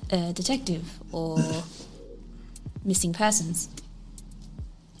 perhaps a detective or missing persons.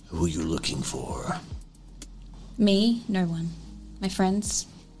 Who you looking for? Me? No one. My friends?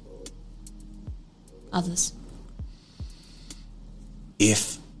 Others.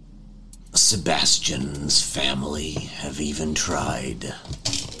 If Sebastian's family have even tried,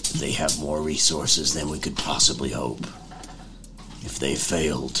 they have more resources than we could possibly hope. If they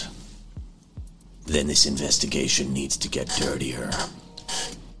failed, then this investigation needs to get dirtier.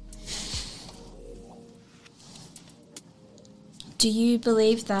 Do you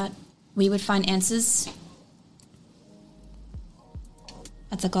believe that we would find answers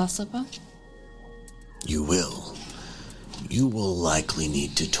at the Glass Slipper? You will. You will likely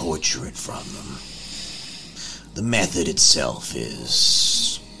need to torture it from them. The method itself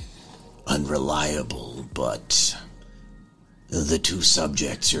is unreliable, but the two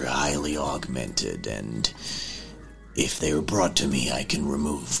subjects are highly augmented, and if they are brought to me, I can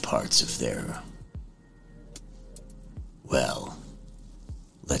remove parts of their... well,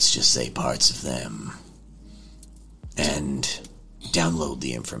 let's just say parts of them, and download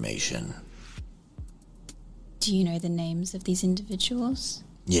the information. Do you know the names of these individuals?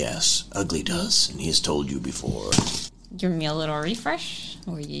 Yes, Ugly does, and he has told you before. Give me a little refresh,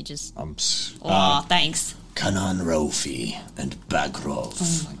 or you just... thanks. Kanan Rofi and Bagrov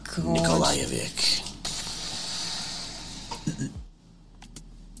Oh my God. Nikolaevich.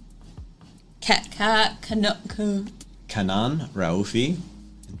 Kanan Raufi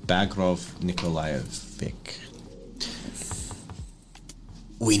and Bagrov Nikolaevich.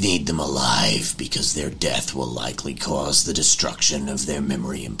 We need them alive because their death will likely cause the destruction of their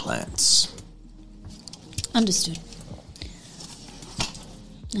memory implants. Understood.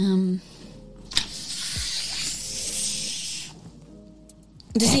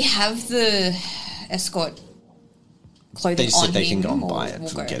 Does he have the escort clothing They just on said they can him, go and or buy it we'll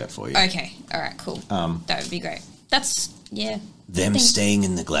and go? get it for you. Okay, alright, cool. That would be great. That's, yeah. Them Thanks. staying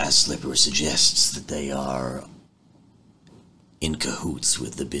in the Glass Slipper suggests that they are in cahoots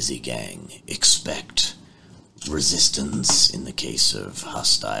with the busy gang. Expect resistance in the case of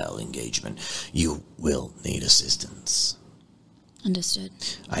hostile engagement. You will need assistance. Understood.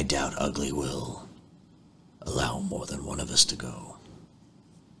 I doubt Ugly will allow more than one of us to go.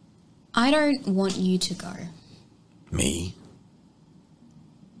 I don't want you to go. Me?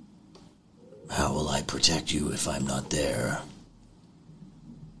 How will I protect you if I'm not there?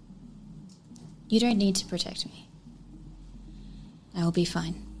 You don't need to protect me. I will be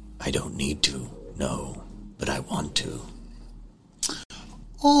fine. I don't need to, no, but I want to.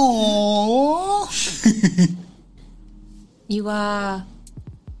 Aww. You are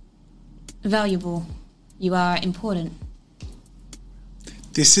valuable. You are important.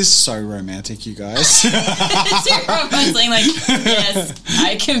 This is so romantic, you guys. Everyone's saying like, yes,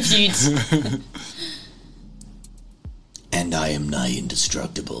 I compute. And I am nigh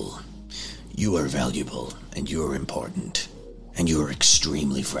indestructible. You are valuable, and you are important, and you are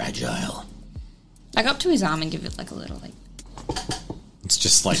extremely fragile. I go up to his arm and give it like a little like. It's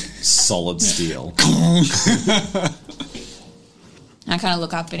just like solid steel. I kind of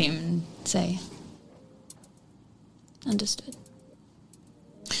look up at him and say, understood.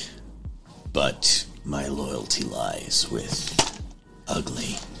 But my loyalty lies with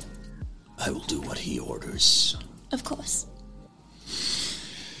Ugly. I will do what he orders. Of course.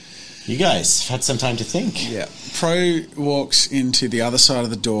 You guys have had some time to think. Yeah. Pro walks into the other side of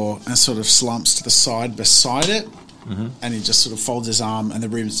the door and sort of slumps to the side beside it. Mm-hmm. And he just sort of folds his arm, and the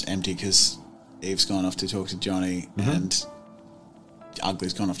room's empty because Eve's gone off to talk to Johnny, and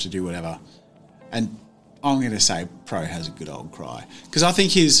Ugly's gone off to do whatever. And I'm going to say Pro has a good old cry. Because I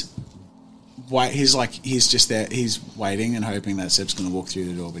think he's just there, he's waiting and hoping that Seb's going to walk through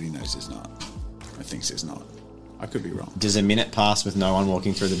the door, but he knows there's not. I think there's not. I could be wrong. Does a minute pass with no one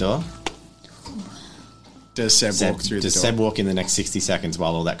walking through the door? Does Seb walk through the door? Does Seb walk in the next 60 seconds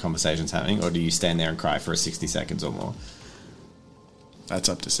while all that conversation's happening, or do you stand there and cry for 60 seconds or more? That's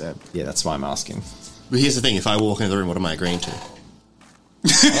up to Seb. Yeah, that's why I'm asking. But here's the thing: if I walk into the room, what am I agreeing to?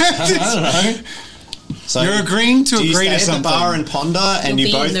 I don't know. So You're agreeing to do you agree stay to at something. the bar and ponder, and You'll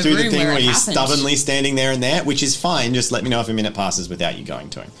you be in both the do the room thing where where it you're happened. stubbornly standing there and there, which is fine. Just let me know if a minute passes without you going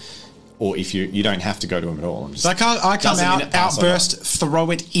to him, or if you don't have to go to him at all. I'm just Like I come Does a out, minute pass or outburst, throw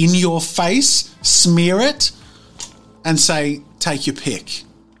it in your face, smear it, and say, "Take your pick,"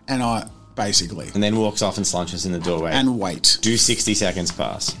 and I basically and then walks off and slunches in the doorway. and wait. do 60 seconds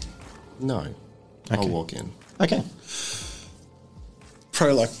pass? No, I'll walk in. Okay.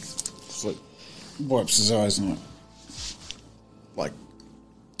 Pro like wipes his eyes and like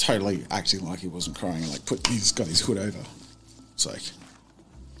totally acting like he wasn't crying. Like he's got his hood over. It's like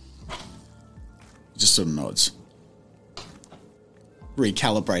just sort of nods,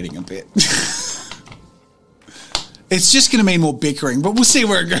 recalibrating a bit. It's just going to mean more bickering, but we'll see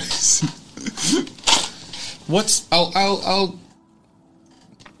where it goes. I'll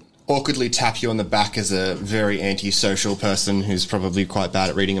awkwardly tap you on the back as a very antisocial person who's probably quite bad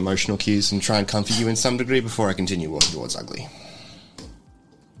at reading emotional cues and try and comfort you in some degree before I continue walking towards Ugly.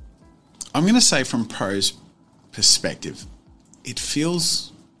 I'm going to say from Pro's perspective, it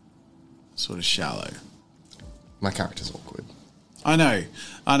feels sort of shallow. My character's awkward. I know.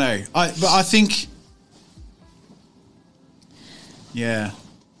 But I think, yeah,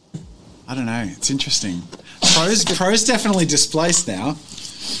 I don't know. It's interesting. Pro's definitely displaced now.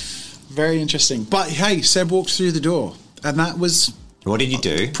 Very interesting. But hey, Seb walks through the door, and that was What did you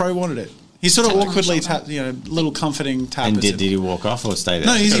do? Pro wanted it. He sort of awkwardly tapped, little comforting tap. And at did him. he walk off or stay there?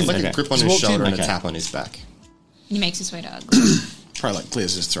 No, he's It's in. like Okay. a grip on Just his walked in. shoulder and Okay. a tap on his back. He makes his way to Ugly. Pro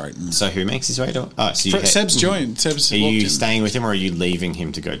clears his throat. And So who makes his way to? Oh, so you Seb's joined. Seb's Are walked you in. staying with him, or are you leaving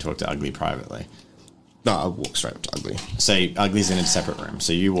him to go talk to Ugly privately? No, I'll walk straight up to Ugly. So Ugly's in a separate room.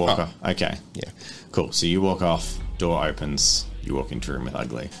 So you walk Oh. off. Okay. Yeah. Cool. So you walk off, door opens, you walk into a room with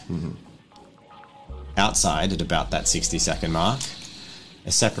Ugly. Mm-hmm. Outside, at about that 60-second mark,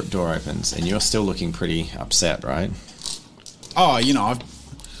 a separate door opens, and you're still looking pretty upset, right? Oh, I've Your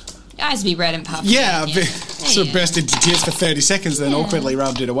eyes be red and puffy. yeah, Yeah. sort of burst into tears for 30 seconds, then awkwardly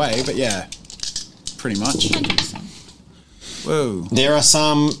rubbed it away. But yeah, pretty much. 100%. Whoa. There are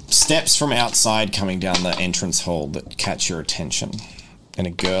some steps from outside coming down the entrance hall that catch your attention. And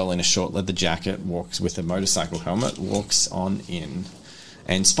a girl in a short leather jacket walks with a motorcycle helmet, walks on in,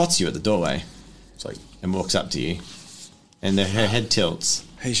 and spots you at the doorway. It's like, and walks up to you. And her head tilts.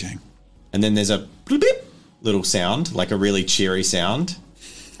 Hey, Shane. And then there's a bloop little sound, like a really cheery sound.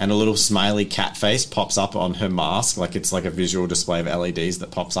 And a little smiley cat face pops up on her mask, like it's like a visual display of LEDs that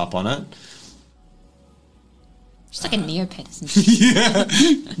pops up on it. Just like a Neopet, isn't she?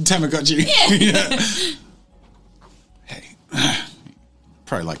 Tamagotchi. Yeah. Hey.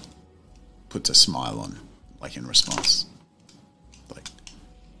 Pro, puts a smile on, in response.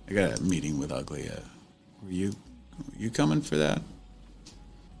 I got a meeting with Ugly. Were you coming for that?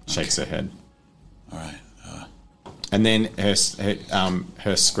 Shakes her head. All right. And then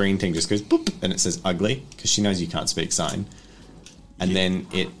her screen thing just goes boop, and it says Ugly, because she knows you can't speak sign. And then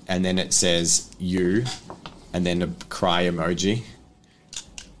it says you, and then a cry emoji.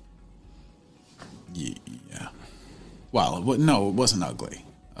 Yeah. Well, no, it wasn't Ugly.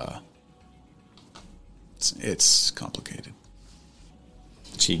 It's complicated.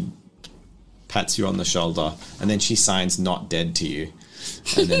 She pats you on the shoulder, and then she signs "not dead" to you,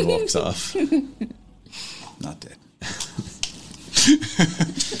 and then walks off. Not dead.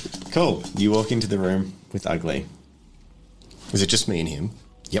 Cool. You walk into the room with Ugly. Is it just me and him?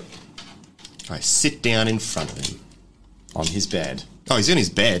 Yep. I sit down in front of him. On his bed. Oh, he's in his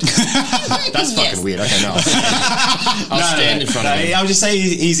bed. That's fucking Yes. weird. Okay, no. I'll stand in front of him. I'll just say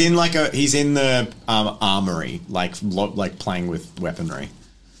he's in the armory, like playing with weaponry.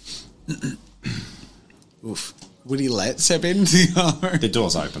 Oof. Would he let Seb in the armor? The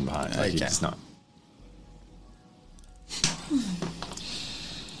door's open behind. Like, Okay. It's not.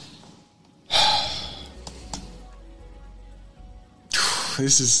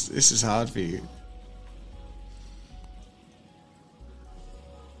 This is hard for you.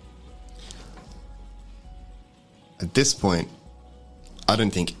 At this point, I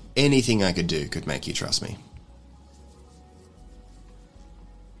don't think anything I could do could make you trust me.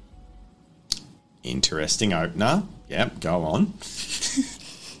 Interesting opener. Yep, go on.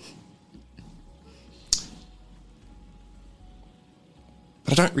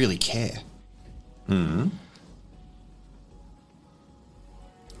 But I don't really care. Because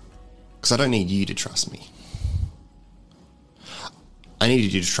I don't need you to trust me. I need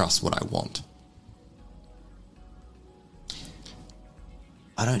you to trust what I want.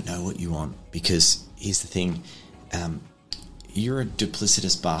 I don't know what you want, because here's the thing. you're a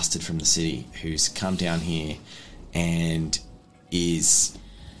duplicitous bastard from the city who's come down here and is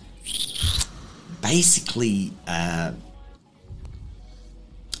basically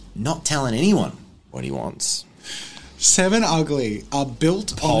not telling anyone what he wants. Seven Ugly are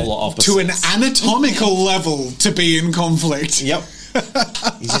built Polar to an opposites. anatomical level to be in conflict. Yep.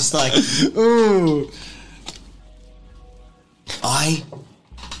 He's just like, Ooh. I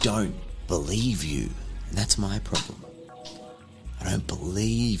don't believe you. And that's my problem. I don't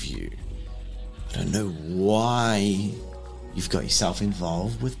believe you. I don't know why you've got yourself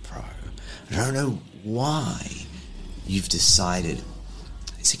involved with Pro. I don't know why you've decided.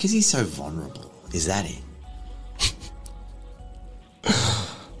 Is it because he's so vulnerable? Is that it?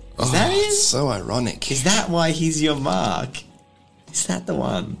 Is that it? So ironic. Is that why he's your mark? Is that the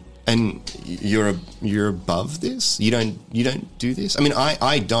one? And you're above this? You don't do this? I mean,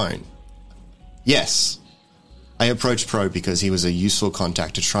 I don't. Yes. I approached Pro because he was a useful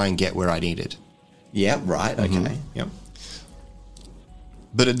contact to try and get where I needed. Yeah, right, okay. Yep.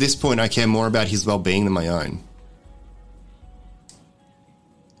 But at this point, I care more about his well-being than my own.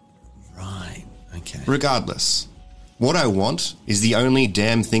 Right, okay. Regardless, what I want is the only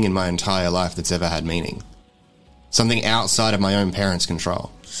damn thing in my entire life that's ever had meaning. Something outside of my own parents'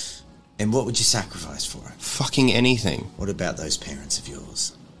 control. And what would you sacrifice for it? Fucking anything. What about those parents of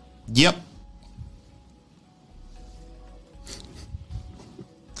yours? Yep.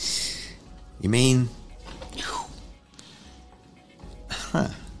 You mean... Huh.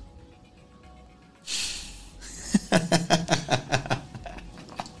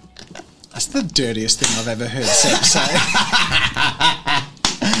 That's the dirtiest thing I've ever heard Seb say.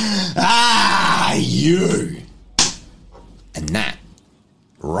 Ah, you! And that,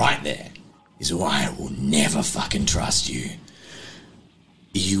 right there, is why I will never fucking trust you.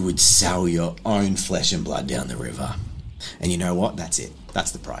 You would sell your own flesh and blood down the river. And you know what? That's it.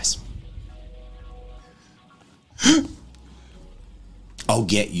 That's the price. I'll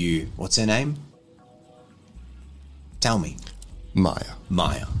get you... What's her name? Tell me. Maya.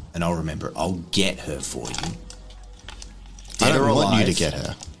 Maya. And I'll remember it. I'll get her for you. I Dead or don't want you alive. to get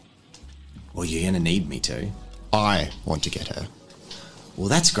her. Well, you're going to need me to. I want to get her. Well,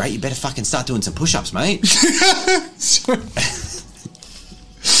 that's great. You better fucking start doing some push-ups, mate.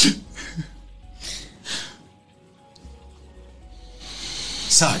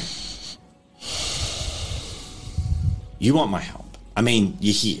 So, you want my help. I mean,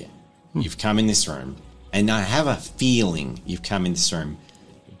 you're here. You've come in this room. And I have a feeling you've come in this room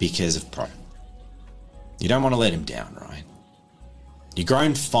because of Pro. You don't want to let him down, right? You're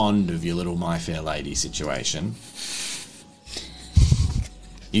grown fond of your little My Fair Lady situation.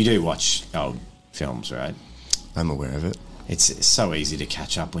 You do watch old films, right? I'm aware of it. It's so easy to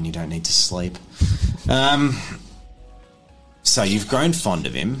catch up when you don't need to sleep. So you've grown fond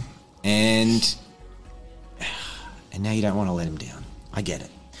of him, and now you don't want to let him down. I get it.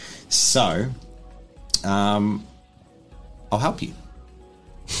 So, I'll help you.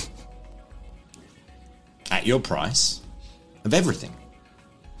 At your price of everything.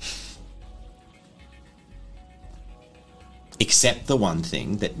 Except the one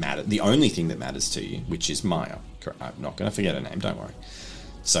thing that matters, the only thing that matters to you, which is Maya. I'm not going to forget her name, don't worry.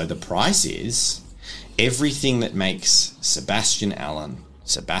 So the price is everything that makes Sebastian Allen,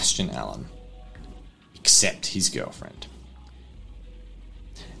 except his girlfriend.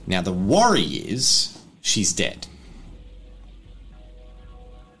 Now the worry is she's dead.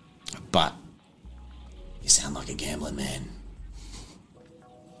 But you sound like a gambling man.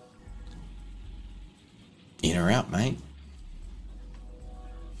 In or out, mate?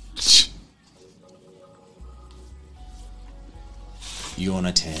 You want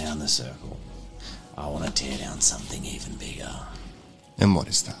to tear down the circle. I want to tear down something even bigger. And what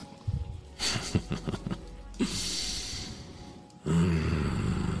is that?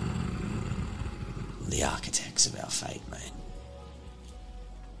 The architects of our fate, mate.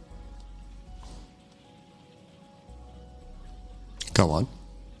 Go on.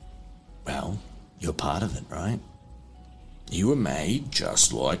 Well, you're part of it, right? You were made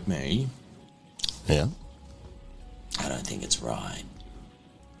just like me. Yeah. I don't think it's right.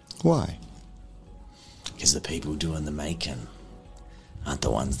 Why? Because the people doing the making aren't the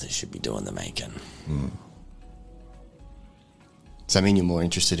ones that should be doing the making. Does that mean you're more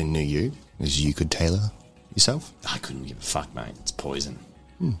interested in new you, as you could tailor yourself? I couldn't give a fuck, mate. It's poison.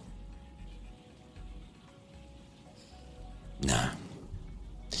 Nah.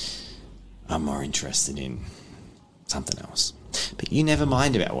 I'm more interested in something else. But you never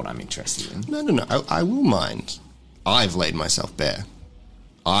mind about what I'm interested in. No. I will mind. I've laid myself bare.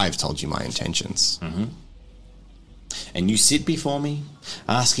 I've told you my intentions. And you sit before me,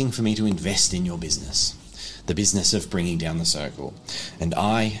 asking for me to invest in your business. The business of bringing down the circle. And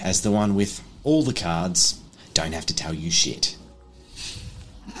I, as the one with all the cards, don't have to tell you shit.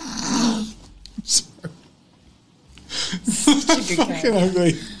 Fucking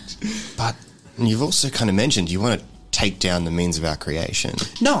ugly. But you've also kind of mentioned you want to take down the means of our creation.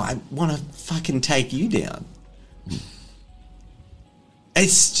 No, I want to fucking take you down.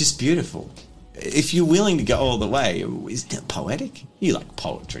 It's just beautiful. If you're willing to go all the way, isn't it poetic? You like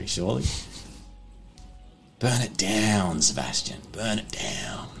poetry, surely. Burn it down, Sebastian. Burn it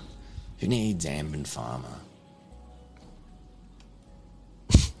down. Who needs Ambin Farmer?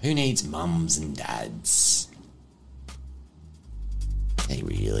 Who needs mums and dads? Hey,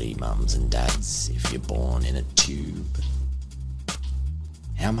 really, mums and dads, if you're born in a tube?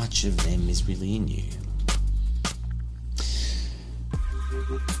 How much of them is really in you?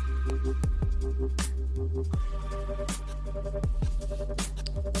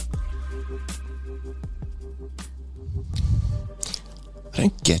 I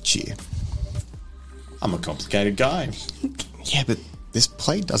don't get you. I'm a complicated guy. Yeah, but this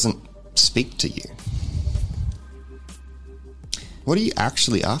play doesn't speak to you. What are you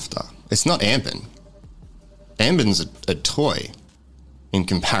actually after? It's not Ambin. Ambin's a toy in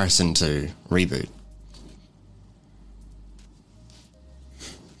comparison to Reboot.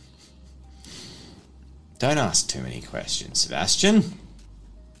 Don't ask too many questions, Sebastian.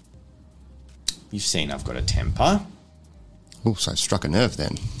 You've seen I've got a temper. Oh, so I struck a nerve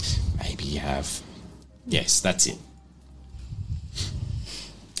then. Maybe you have. Yes, that's it.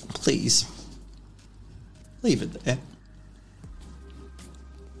 Please. Leave it there.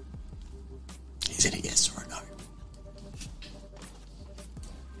 Is it a yes or a no?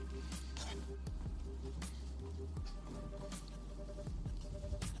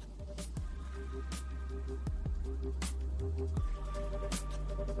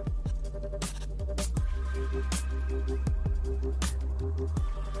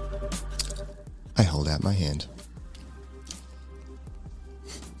 I hold out my hand.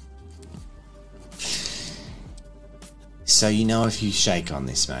 So you know if you shake on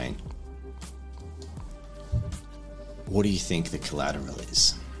this, mate, what do you think the collateral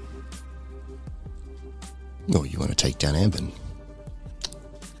is? Oh, you want to take down Ambin?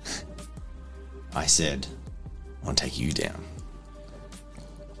 I said, I want to take you down.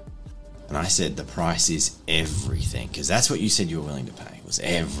 And I said the price is everything, because that's what you said you were willing to pay, was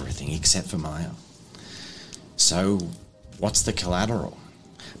everything except for Maya. So what's the collateral?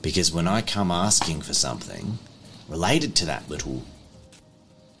 Because when I come asking for something related to that little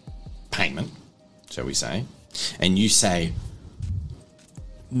payment, shall we say, and you say,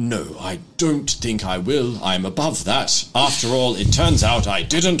 no, I don't think I will. I'm above that. After all, it turns out I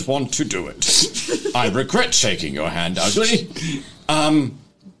didn't want to do it. I regret shaking your hand, Ugly.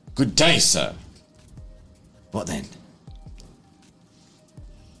 Good day, sir. What then?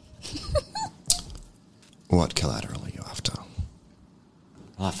 What collateral are you after?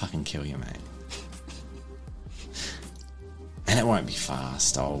 I'll fucking kill you, mate. And it won't be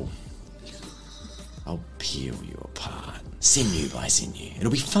fast. I'll peel you apart. Sinew by sinew.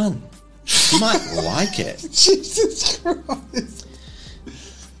 It'll be fun. You might like it. Jesus Christ.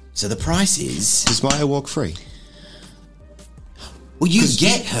 So the price is... Does Maya walk free? Well, you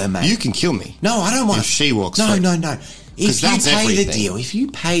get her, mate. You can kill me. No, I don't want If she walks No, free. no, no. If you that's pay the everything. deal,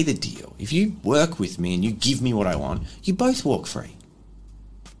 if you work with me and you give me what I want, you both walk free.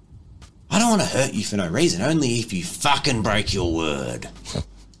 I don't want to hurt you for no reason, only if you fucking break your word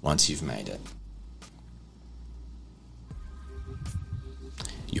once you've made it.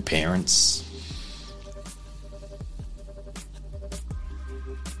 Your parents.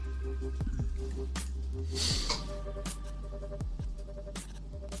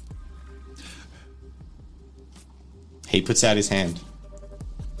 He puts out his hand.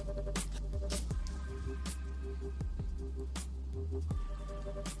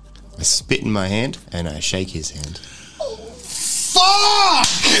 I spit in my hand and I shake his hand. Fuck!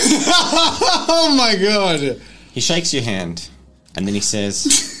 Oh my god. He shakes your hand, and then he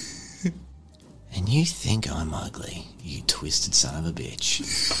says, and you think I'm ugly, you twisted son of a bitch.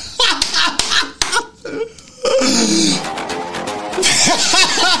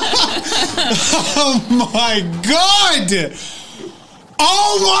 Oh my god!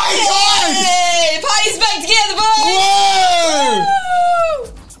 Oh my god! Hey, party's back together, boys!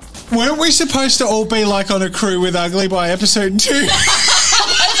 Whoa! Weren't we supposed to all be like on a crew with Ugly by episode 2?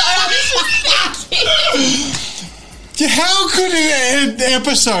 How could an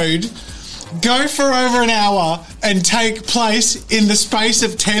episode go for over an hour and take place in the space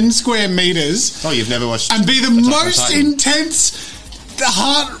of 10 square meters Oh, you've never watched and be the Attack on most Titan. intense,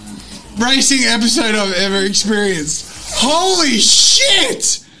 heart-racing episode I've ever experienced. Holy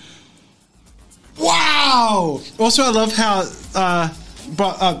shit! Wow! Also, I love how...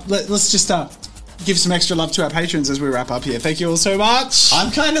 let's just give some extra love to our patrons as we wrap up here. Thank you all so much.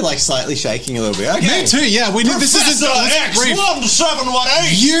 I'm kind of like slightly shaking a little bit. Okay. Me too, yeah. We need this is X brief.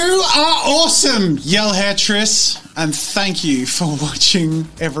 1718. You are awesome, Yellhair Triss, and thank you for watching,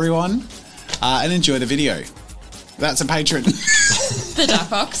 everyone. And enjoy the video. That's a patron. The Dark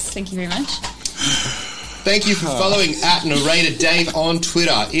Box. Thank you very much. Thank you for following at Narrator Dave on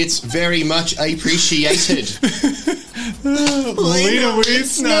Twitter. It's very much appreciated. Lena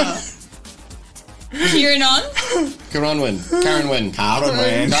Wisner. Kieran on. Karen Win.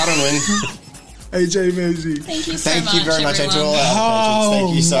 AJ Maisie. Thank you so Thank much. you very much, and to everyone. all our patrons.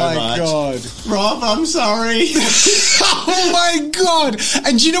 Thank you so my much. God. Rob, I'm sorry. Oh my God.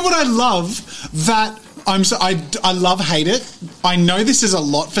 And do you know what I love? That I love hate it. I know this is a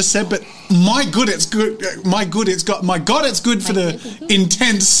lot for Seb, but my God, it's good for the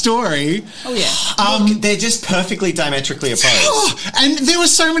intense story. Oh yeah. Look, they're just perfectly diametrically opposed. And there were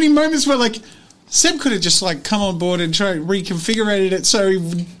so many moments where like Seb could have just like come on board and reconfigured it so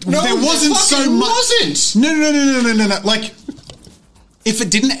there wasn't so much. Wasn't. No. Like, if it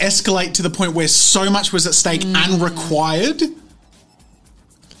didn't escalate to the point where so much was at stake and required,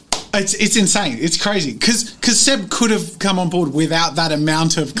 it's insane. It's crazy because Seb could have come on board without that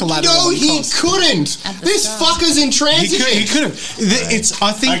amount of collateral. No, and he cost. couldn't. At the This start. fucker's intransigent. He could have. It's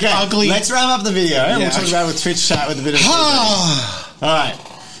I think Okay, ugly. let's wrap up the video and Yeah, we'll talk okay. about it with Twitch chat with a bit of All right.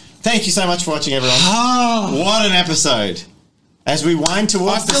 Thank you so much for watching, everyone. What an episode. As we wind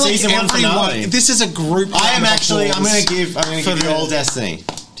towards the season one finale. This is a group. I am round of actually. I'm applause going to for give you all Destiny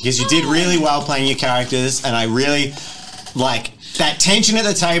because you did really well playing your characters, and I really like that tension at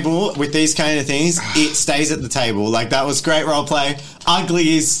the table with these kind of things. It stays at the table. Like that was great role play. Ugly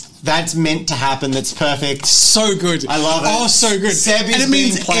is that's meant to happen. That's perfect. So good. I love it. Oh, so good. Seb is and it being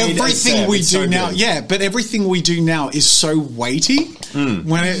means played as everything Seb. we It's do so now. good. Yeah, but everything we do now is so weighty.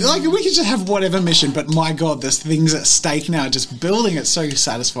 When it, like we could just have whatever mission, but my God, there's things at stake now. Just building it's so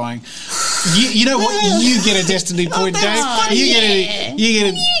satisfying. You know what? You get a destiny point, Dave. funny.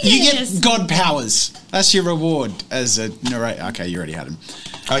 You Yes. get God powers. That's your reward as a narrator. Okay, you already had him.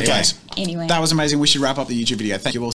 Okay. Anyways, Anyway. that was amazing. We should wrap up the YouTube video. Thank you all